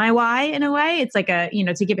is my why in a way. It's like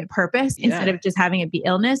to give it purpose instead of just having it be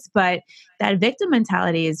illness. But that victim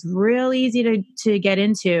mentality is real easy to get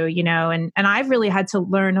into, and I've really had to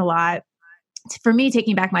learn a lot. For me,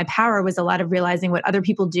 taking back my power was a lot of realizing what other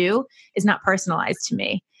people do is not personalized to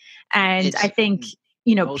me. And I think,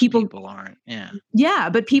 people aren't. Yeah.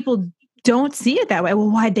 But people don't see it that way.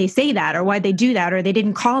 Well, why'd they say that? Or why'd they do that? Or they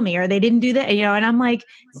didn't call me or they didn't do that, and I'm like,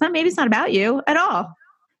 maybe it's not about you at all.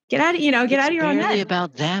 Get out of your own head. It's barely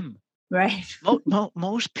about them. Right.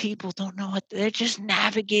 Most people don't know what they're just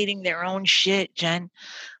navigating their own shit, Jen.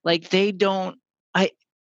 Like they don't,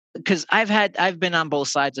 because I've been on both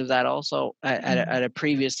sides of that also at a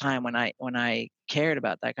previous time when I cared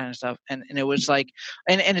about that kind of stuff. And it was like,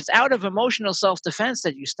 and it's out of emotional self-defense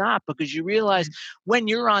that you stop because you realize when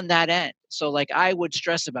you're on that end. So like I would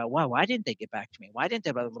stress about, wow, why didn't they get back to me? Why didn't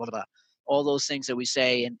they blah, blah, blah, blah. All those things that we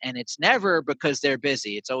say, and it's never because they're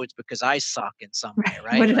busy. It's always because I suck in some way,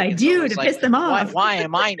 right? What did I do to piss them off? Why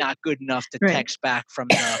am I not good enough to text back from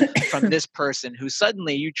this person who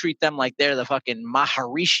suddenly you treat them like they're the fucking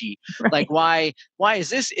Maharishi? Right. Like why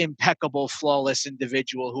is this impeccable, flawless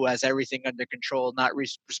individual who has everything under control not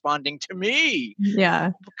responding to me?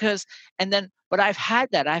 Yeah. But I've had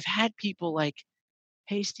that. I've had people like,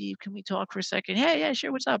 hey, Steve, can we talk for a second? Hey, yeah,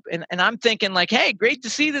 sure. What's up? And I'm thinking like, hey, great to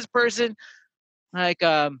see this person. Like,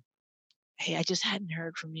 hey, I just hadn't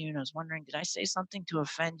heard from you. And I was wondering, did I say something to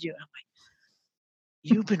offend you? And I'm like,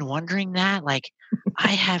 you've been wondering that? Like, I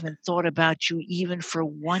haven't thought about you even for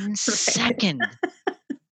 1 second.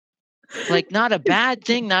 Like, not a bad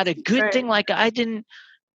thing, not a good thing. Like, I didn't.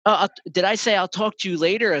 Did I say I'll talk to you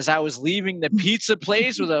later as I was leaving the pizza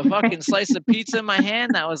place with a fucking slice of pizza in my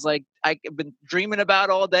hand? That was like, I've been dreaming about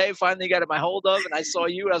all day. Finally got it my hold of, and I saw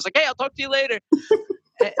you. And I was like, hey, I'll talk to you later.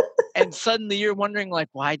 And suddenly you're wondering, like,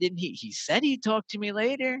 why didn't he? He said he'd talk to me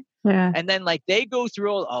later. Yeah. And then like they go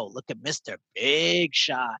through all, look at Mr. Big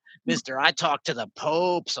Shot. Mr. I talk to the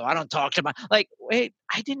Pope, so I don't talk to like, wait,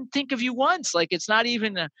 I didn't think of you once. Like it's not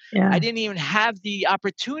even, I didn't even have the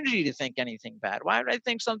opportunity to think anything bad. Why would I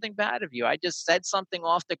think something bad of you? I just said something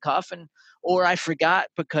off the cuff or I forgot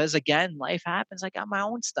because again, life happens. I got my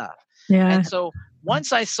own stuff. Yeah. And so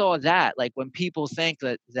once I saw that, like when people think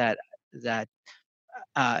that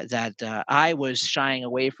I was shying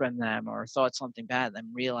away from them or thought something bad,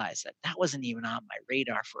 then realized that wasn't even on my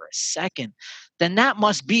radar for a second, then that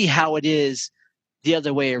must be how it is the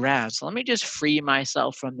other way around. So let me just free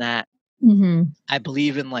myself from that. Mm-hmm. I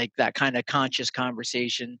believe in like that kind of conscious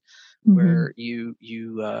conversation where you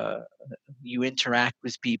interact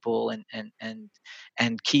with people and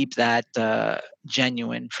keep that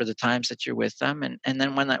genuine for the times that you're with them. And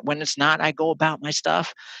then when it's not, I go about my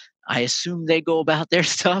stuff. I assume they go about their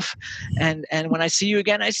stuff, and when I see you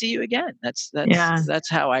again, I see you again. That's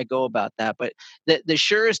how I go about that. But the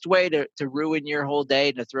surest way to ruin your whole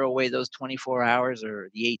day, to throw away those 24 hours or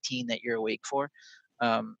the 18 that you're awake for,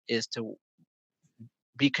 is to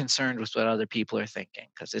be concerned with what other people are thinking,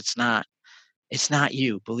 because it's not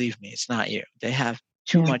you. Believe me, it's not you. They have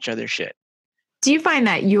too much other shit. Do you find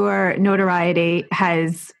that your notoriety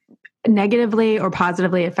has negatively or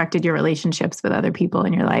positively affected your relationships with other people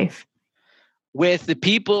in your life? With the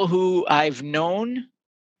people who I've known,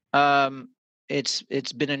 it's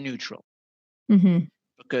been a neutral. Mm-hmm.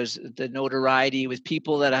 Because the notoriety with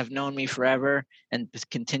people that have known me forever and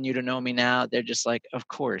continue to know me now, they're just like, of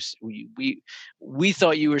course, we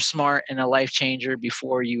thought you were smart and a life changer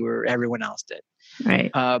before you were everyone else did.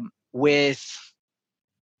 Right. With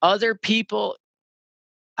other people,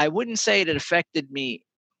 I wouldn't say it affected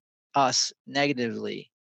us negatively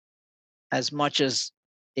as much as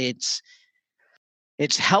it's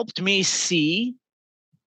helped me see,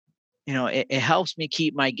 it helps me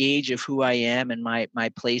keep my gauge of who I am and my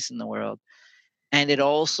place in the world. And it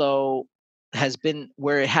also has been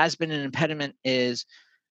where it has been an impediment is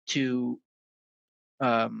to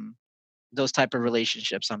those type of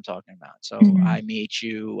relationships I'm talking about. So I meet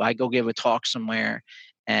you, I go give a talk somewhere,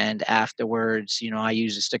 and afterwards, I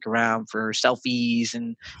usually stick around for selfies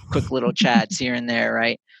and quick little chats here and there,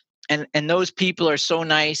 right? And those people are so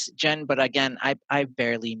nice, Jen, but again, I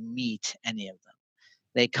barely meet any of them.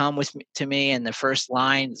 They come to me, and the first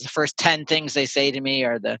 10 things they say to me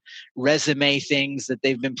are the resume things that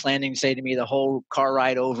they've been planning to say to me the whole car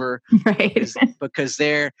ride over, right? because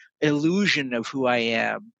their illusion of who I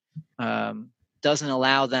am doesn't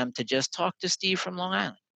allow them to just talk to Steve from Long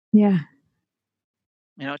Island. Yeah.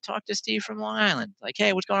 Talk to Steve from Long Island. Like,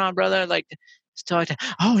 hey, what's going on, brother? I'd like to talk to.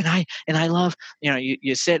 Oh, and I love.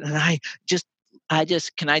 You sit and I just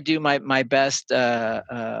can I do my best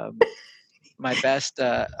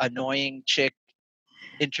annoying chick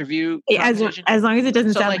interview conversation? As long as it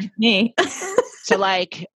doesn't sound like me. So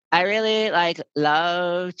like, I really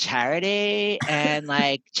love charity, and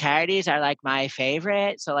like charities are like my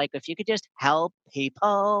favorite. So like, if you could just help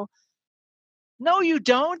people. No, you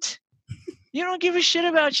don't. You don't give a shit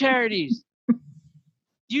about charities.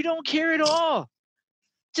 You don't care at all.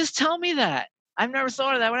 Just tell me that. I've never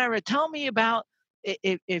thought of that. Whatever. Tell me about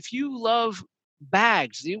if you love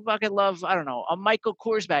bags. You fucking love, I don't know, a Michael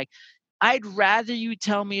Kors bag. I'd rather you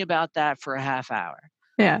tell me about that for a half hour.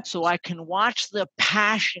 Yeah. So I can watch the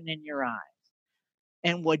passion in your eyes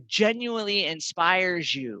and what genuinely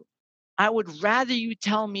inspires you. I would rather you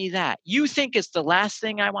tell me that. You think it's the last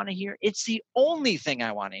thing I want to hear? It's the only thing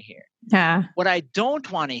I want to hear. Yeah. What I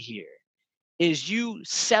don't want to hear is you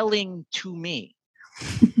selling to me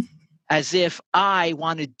as if I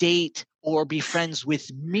want to date or be friends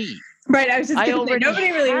with me. Right. I was just going to say,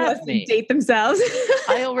 nobody really wants to date themselves.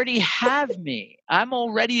 I already have me. I'm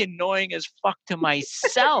already annoying as fuck to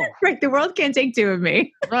myself. Right. The world can't take two of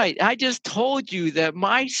me. Right. I just told you that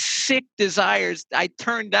my sick desires, I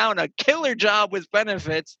turned down a killer job with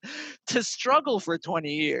benefits to struggle for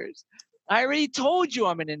 20 years. I already told you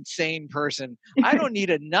I'm an insane person. I don't need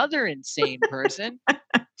another insane person.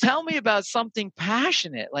 Tell me about something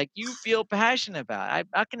passionate, like you feel passionate about. I'm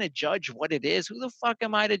not going to judge what it is. Who the fuck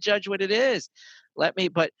am I to judge what it is?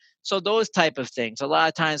 So those type of things, a lot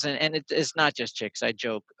of times, and it's not just chicks, I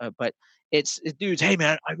joke, but it's dudes, hey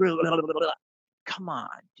man, I really, come on,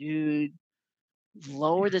 dude.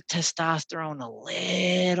 Lower the testosterone a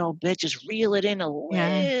little bit. Just reel it in a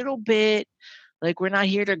little bit. Like, we're not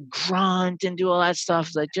here to grunt and do all that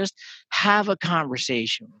stuff. Like, just have a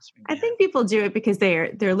conversation with me. I think people do it because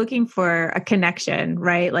they're looking for a connection,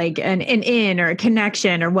 right? Like an in or a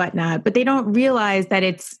connection or whatnot. But they don't realize that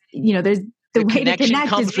it's, there's the way connection to connect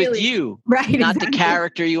comes really, with you, right? Not exactly. The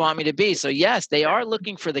character you want me to be. So yes, they are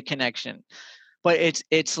looking for the connection, but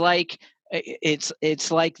it's like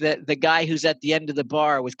the guy who's at the end of the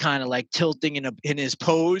bar with kind of like tilting in his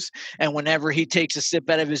pose, and whenever he takes a sip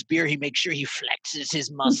out of his beer, he makes sure he flexes his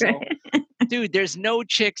muscle. Right. Dude, there's no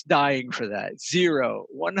chicks dying for that.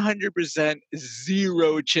 100%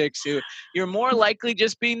 zero chicks who you're more likely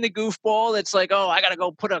just being the goofball that's like, oh, I gotta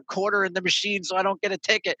go put a quarter in the machine so I don't get a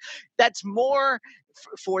ticket. That's more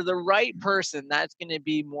for the right person. That's going to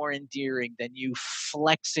be more endearing than you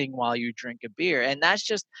flexing while you drink a beer. And that's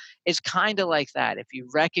just, it's kind of like that. If you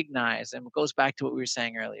recognize, and it goes back to what we were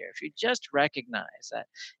saying earlier, if you just recognize that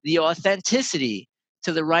the authenticity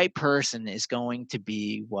to the right person is going to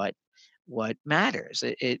be what matters.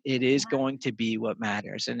 It is going to be what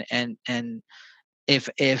matters. And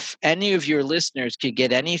if any of your listeners could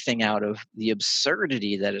get anything out of the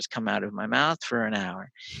absurdity that has come out of my mouth for an hour,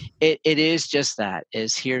 it is just that.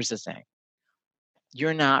 Here's the thing.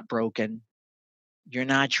 You're not broken. You're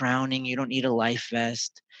not drowning. You don't need a life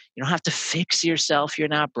vest. You don't have to fix yourself. You're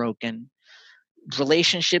not broken.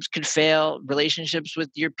 Relationships could fail. Relationships with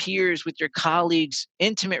your peers, with your colleagues,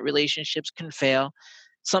 intimate relationships can fail.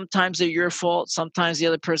 Sometimes they're your fault. Sometimes the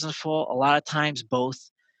other person's fault. A lot of times both.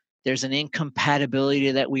 There's an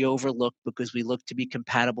incompatibility that we overlook because we look to be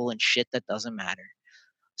compatible in shit that doesn't matter.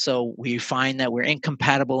 So we find that we're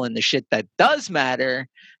incompatible in the shit that does matter.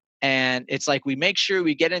 And it's like we make sure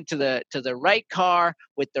we get into the right car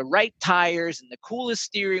with the right tires and the coolest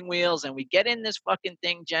steering wheels. And we get in this fucking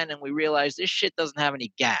thing, Jen, and we realize this shit doesn't have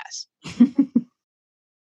any gas.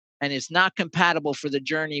 And it's not compatible for the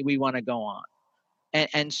journey we want to go on.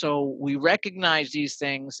 And so we recognize these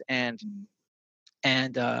things and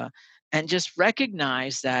just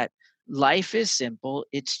recognize that life is simple.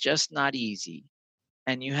 It's just not easy.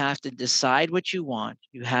 And you have to decide what you want.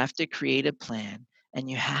 You have to create a plan and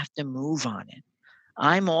you have to move on it.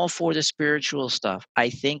 I'm all for the spiritual stuff. I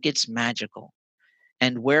think it's magical.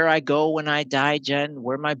 And where I go when I die, Jen,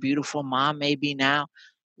 where my beautiful mom may be now,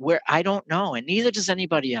 where I don't know. And neither does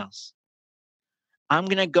anybody else. I'm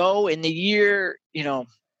going to go in the year,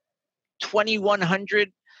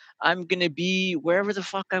 2100. I'm going to be wherever the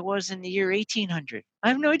fuck I was in the year 1800. I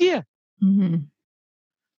have no idea. Mm-hmm.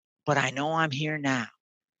 But I know I'm here now.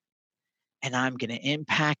 and I'm going to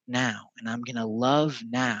impact now, and I'm going to love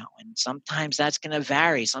now. And sometimes that's going to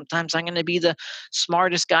vary. Sometimes I'm going to be the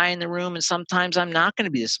smartest guy in the room, and sometimes I'm not going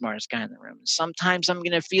to be the smartest guy in the room. And sometimes I'm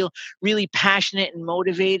going to feel really passionate and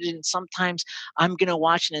motivated, and sometimes I'm going to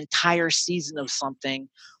watch an entire season of something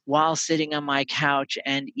while sitting on my couch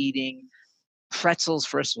and eating pretzels.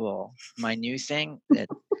 First of all, my new thing, that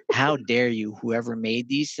how dare you, whoever made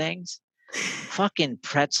these things, fucking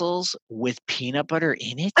pretzels with peanut butter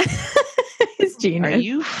in it. It's genius. Are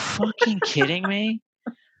you fucking kidding me?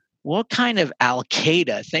 What kind of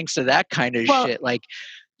Al-Qaeda thinks of that kind of shit? Like,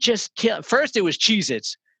 just kill. First, it was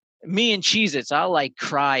Cheez-Its. Me and Cheez-Its, I'll like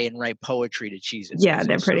cry and write poetry to Cheez-Its. Yeah,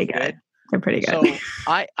 they're pretty good. They're pretty good. So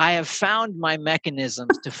I have found my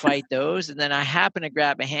mechanisms to fight those. And then I happen to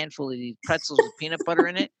grab a handful of these pretzels with peanut butter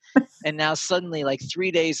in it. And now suddenly, like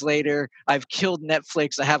 3 days later, I've killed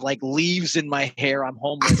Netflix. I have like leaves in my hair. I'm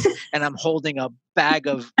homeless and I'm holding a bag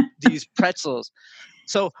of these pretzels.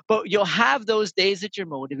 So, but you'll have those days that you're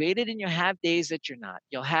motivated, and you'll have days that you're not.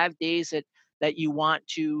 You'll have days that you want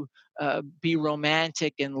to be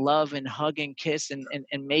romantic and love and hug and kiss and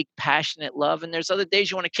make passionate love. And there's other days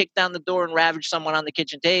you want to kick down the door and ravage someone on the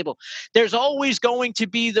kitchen table. There's always going to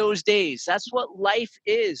be those days. That's what life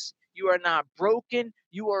is. You are not broken.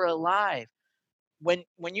 You are alive. When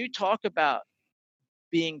you talk about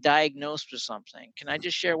being diagnosed with something, can I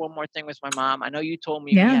just share one more thing with my mom? I know you told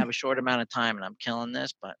me we have a short amount of time and I'm killing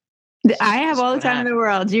this, but I have all the time in the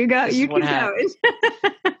world. You go, you keep going.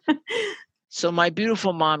 So my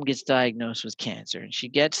beautiful mom gets diagnosed with cancer, and she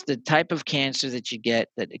gets the type of cancer that you get,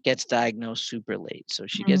 that it gets diagnosed super late. So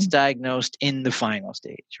she gets diagnosed in the final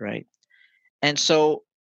stage, right? And so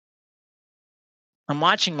I'm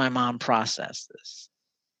watching my mom process this,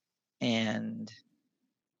 and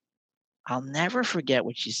I'll never forget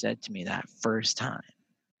what she said to me that first time.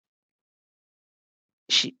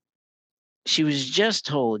 She was just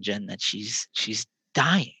told, Jen, that she's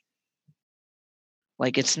dying.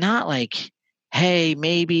 Like, it's not like, hey,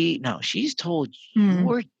 maybe. No, she's told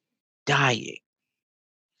you're dying.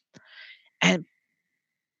 And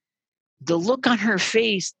the look on her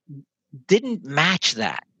face didn't match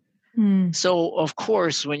that. So, of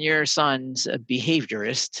course, when your son's a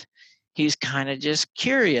behaviorist, he's kind of just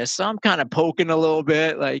curious. So I'm kind of poking a little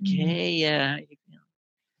bit like, hey,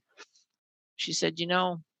 she said,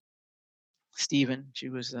 Stephen, she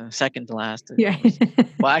was second to last. Yeah.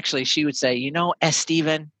 Well, actually, she would say,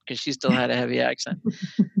 Stephen, because she still had a heavy accent.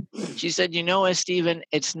 She said, Stephen,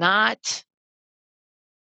 it's not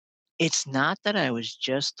that I was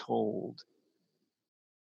just told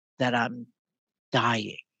that I'm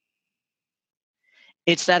dying.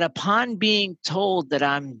 It's that upon being told that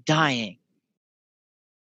I'm dying,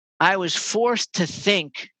 I was forced to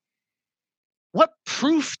think, what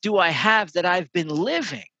proof do I have that I've been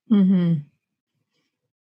living? Mm-hmm.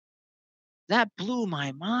 That blew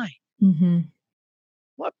my mind. Mm-hmm.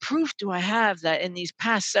 What proof do I have that in these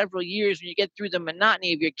past several years, when you get through the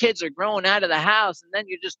monotony of your kids are growing out of the house, and then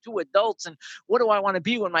you're just two adults, and what do I want to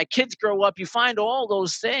be when my kids grow up? You find all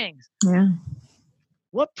those things. Yeah.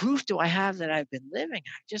 What proof do I have that I've been living?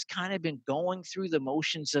 I've just kind of been going through the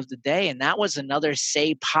motions of the day. And that was another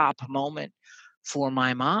say pop moment for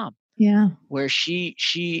my mom. Yeah. Where she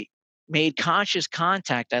made conscious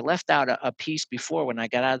contact. I left out a piece before. When I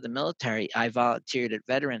got out of the military, I volunteered at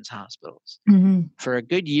veterans hospitals for a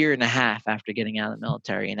good year and a half after getting out of the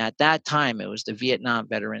military. And at that time, it was the Vietnam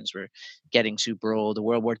veterans were getting super old. The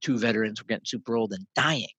World War II veterans were getting super old and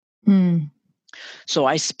dying. So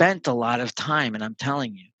I spent a lot of time, and I'm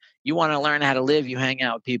telling you, you want to learn how to live, you hang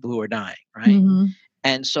out with people who are dying, right?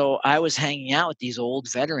 And so I was hanging out with these old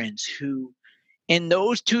veterans who, in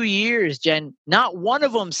those 2 years, Jen, not one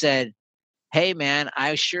of them said, hey, man,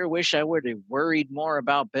 I sure wish I would have worried more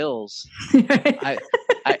about bills.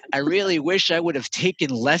 I really wish I would have taken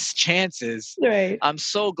less chances. Right. I'm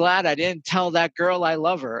so glad I didn't tell that girl I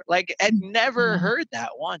love her. Like, I'd never heard that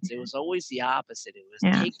once. It was always the opposite. It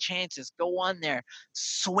was take chances, go on there,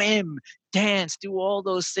 swim, dance, do all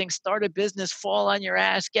those things, start a business, fall on your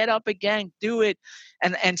ass, get up again, do it.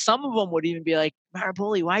 And some of them would even be like,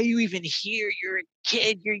 Maraboli, why are you even here? You're a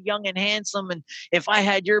kid, you're young and handsome. And if I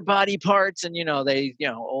had your body parts, and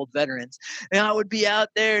old veterans, and I would be out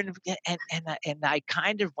there, and I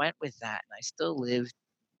kind of went with that, and I still live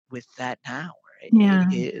with that now. Right?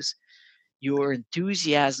 It is your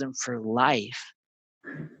enthusiasm for life.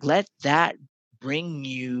 Let that bring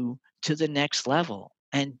you to the next level,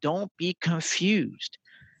 and don't be confused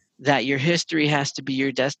that your history has to be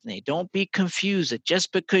your destiny. Don't be confused that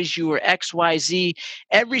just because you were XYZ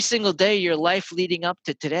every single day, your life leading up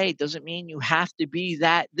to today, doesn't mean you have to be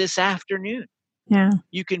that this afternoon. Yeah.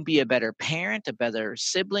 You can be a better parent, a better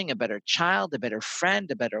sibling, a better child, a better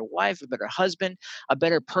friend, a better wife, a better husband, a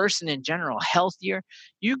better person in general, healthier.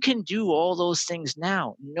 You can do all those things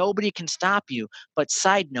now. Nobody can stop you. But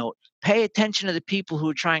side note, pay attention to the people who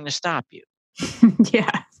are trying to stop you.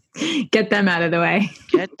 Yeah. Get them out of the way.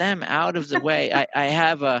 Get them out of the way. I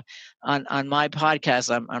have on my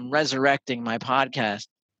podcast, I'm resurrecting my podcast.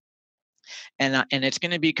 And it's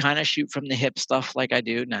going to be kind of shoot from the hip stuff like I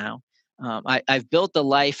do now. I've built a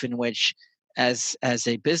life in which, as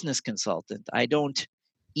a business consultant, I don't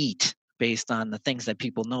eat based on the things that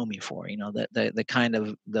people know me for. The kind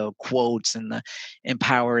of the quotes and the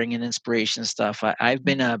empowering and inspiration stuff. I've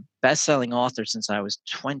been a best-selling author since I was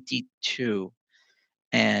 22,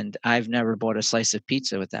 and I've never bought a slice of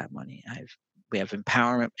pizza with that money. We have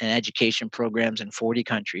empowerment and education programs in 40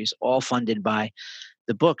 countries, all funded by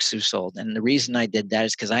the books who sold. And the reason I did that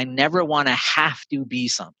is because I never want to have to be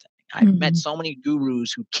something. I've met so many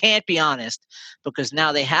gurus who can't be honest because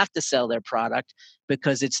now they have to sell their product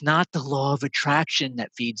because it's not the law of attraction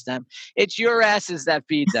that feeds them. It's your asses that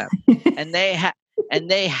feed them. And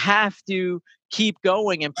they have to keep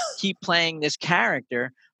going and keep playing this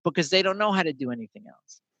character because they don't know how to do anything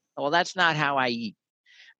else. Well, that's not how I eat.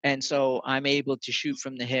 And so I'm able to shoot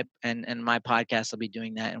from the hip, and my podcast will be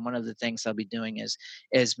doing that. And one of the things I'll be doing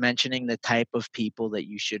is mentioning the type of people that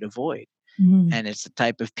you should avoid. And it's the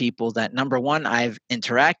type of people that, number one, I've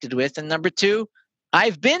interacted with, and number two,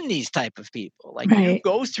 I've been these type of people. Like you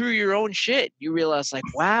go through your own shit, you realize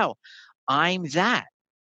like, wow, I'm that.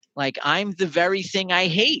 Like I'm the very thing I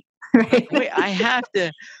hate. Right. Like, wait, I have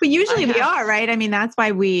to. But usually we are, right? I mean, that's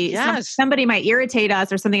why somebody might irritate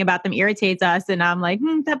us or something about them irritates us. And I'm like,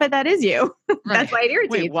 but that is you. That's why it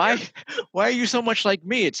irritates you. Why are you so much like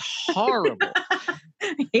me? It's horrible.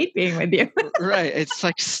 I hate being with you. Right. It's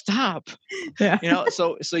like, stop. Yeah.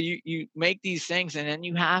 So you make these things, and then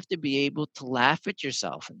you have to be able to laugh at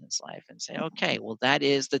yourself in this life and say, okay, well, that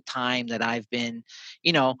is the time that I've been,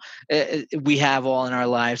 we have all in our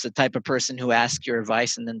lives the type of person who asks your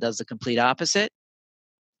advice and then does the complete opposite.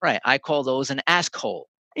 Right. I call those an asshole.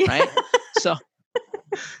 Right.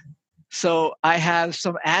 So I have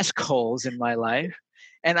some assholes in my life,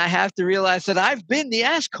 and I have to realize that I've been the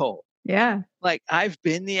asshole. Yeah. Like I've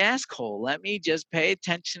been the asshole. Let me just pay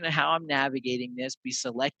attention to how I'm navigating this, be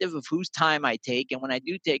selective of whose time I take. And when I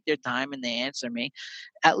do take their time and they answer me,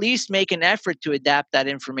 at least make an effort to adapt that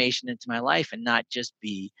information into my life and not just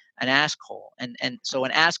be an asshole. And so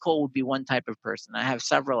an asshole would be one type of person. I have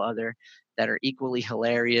several other that are equally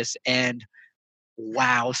hilarious and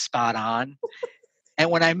wow, spot on. And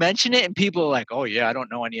when I mention it and people are like, oh, yeah, I don't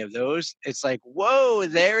know any of those. It's like, whoa,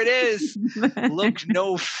 there it is. Look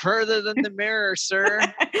no further than the mirror, sir.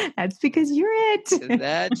 That's because you're it.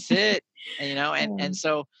 That's it. And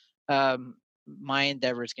so my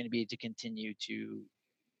endeavor is going to be to continue to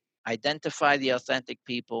identify the authentic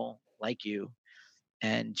people like you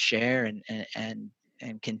and share and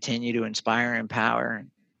continue to inspire and empower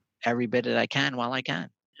every bit that I can while I can.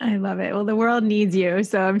 I love it. Well, the world needs you.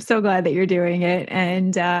 So I'm so glad that you're doing it.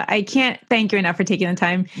 And I can't thank you enough for taking the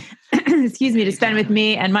time, to spend with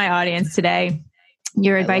me and my audience today.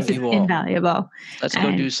 Your advice is invaluable. Let's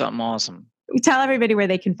go do something awesome. Tell everybody where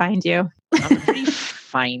they can find you. I'm a pretty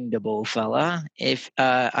findable fella. If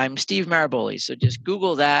I'm Steve Maraboli. So just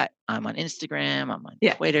Google that. I'm on Instagram. I'm on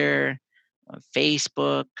Twitter, on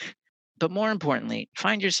Facebook. But more importantly,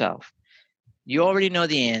 find yourself. You already know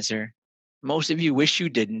the answer. Most of you wish you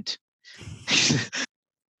didn't.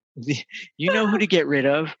 You know who to get rid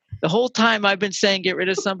of. The whole time I've been saying get rid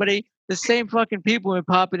of somebody, the same fucking people have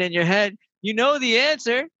been popping in your head. You know the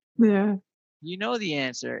answer. Yeah. You know the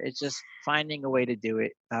answer. It's just finding a way to do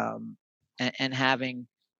it, and having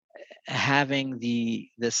the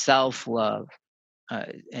self-love,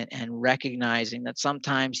 and recognizing that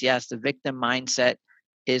sometimes, yes, the victim mindset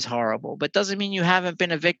is horrible, but doesn't mean you haven't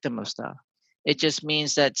been a victim of stuff. It just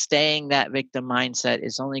means that staying that victim mindset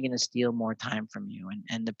is only going to steal more time from you.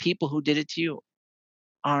 And the people who did it to you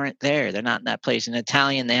aren't there. They're not in that place. In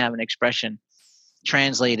Italian, they have an expression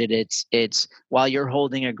translated. It's while you're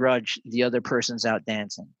holding a grudge, the other person's out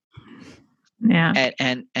dancing. Yeah.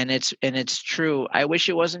 And it's true. I wish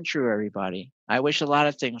it wasn't true, everybody. I wish a lot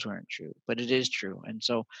of things weren't true, but it is true. And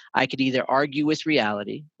so I could either argue with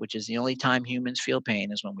reality, which is the only time humans feel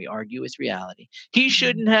pain is when we argue with reality. He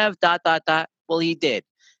shouldn't have ... Well, he did.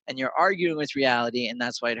 And you're arguing with reality, and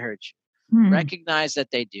that's why it hurts you. Recognize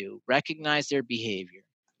that they do. Recognize their behavior.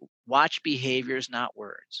 Watch behaviors, not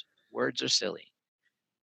words. Words are silly.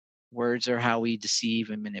 Words are how we deceive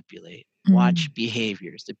and manipulate. Watch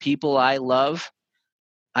behaviors. The people I love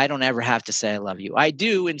I don't ever have to say I love you. I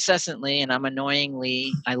do incessantly, and I'm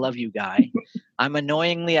annoyingly I love you guy. I'm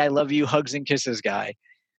annoyingly I love you hugs and kisses guy.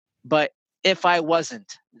 But if I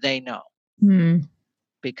wasn't, they know.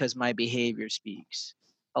 Because my behavior speaks.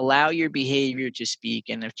 Allow your behavior to speak.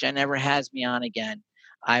 And if Jen ever has me on again,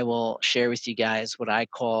 I will share with you guys what I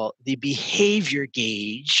call the behavior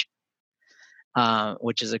gauge,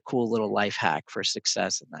 which is a cool little life hack for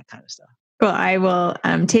success and that kind of stuff. Well, I will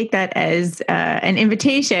take that as an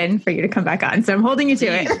invitation for you to come back on. So I'm holding you to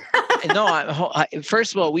it. No,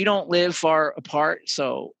 first of all, we don't live far apart.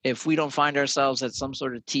 So if we don't find ourselves at some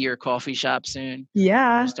sort of tea or coffee shop soon,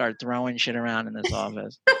 we'll start throwing shit around in this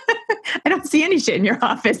office. I don't see any shit in your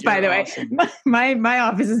office, by the awesome. way. My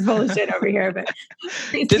office is full of shit over here. But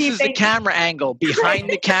this is the camera angle behind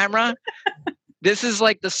the camera. This is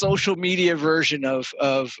like the social media version of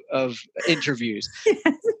interviews.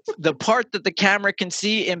 Yes. The part that the camera can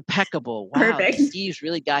see, impeccable. Wow, perfect. Steve's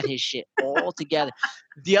really got his shit all together.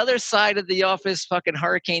 The other side of the office, fucking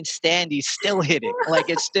Hurricane Sandy's still hitting. Like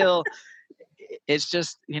it's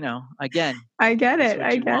just, again. I get it.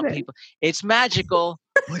 I get it. People. It's magical,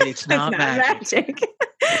 but it's not magic.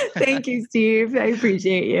 Thank you, Steve. I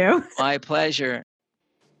appreciate you. My pleasure.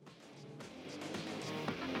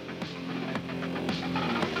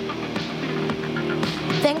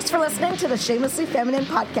 Thanks for listening to the Shamelessly Feminine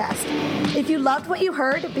podcast. If you loved what you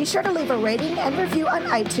heard, be sure to leave a rating and review on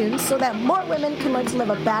iTunes so that more women can learn to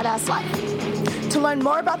live a badass life. To learn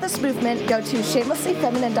more about this movement, go to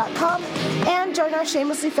shamelesslyfeminine.com and join our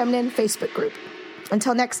Shamelessly Feminine Facebook group.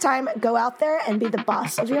 Until next time, go out there and be the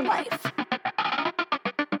boss of your life.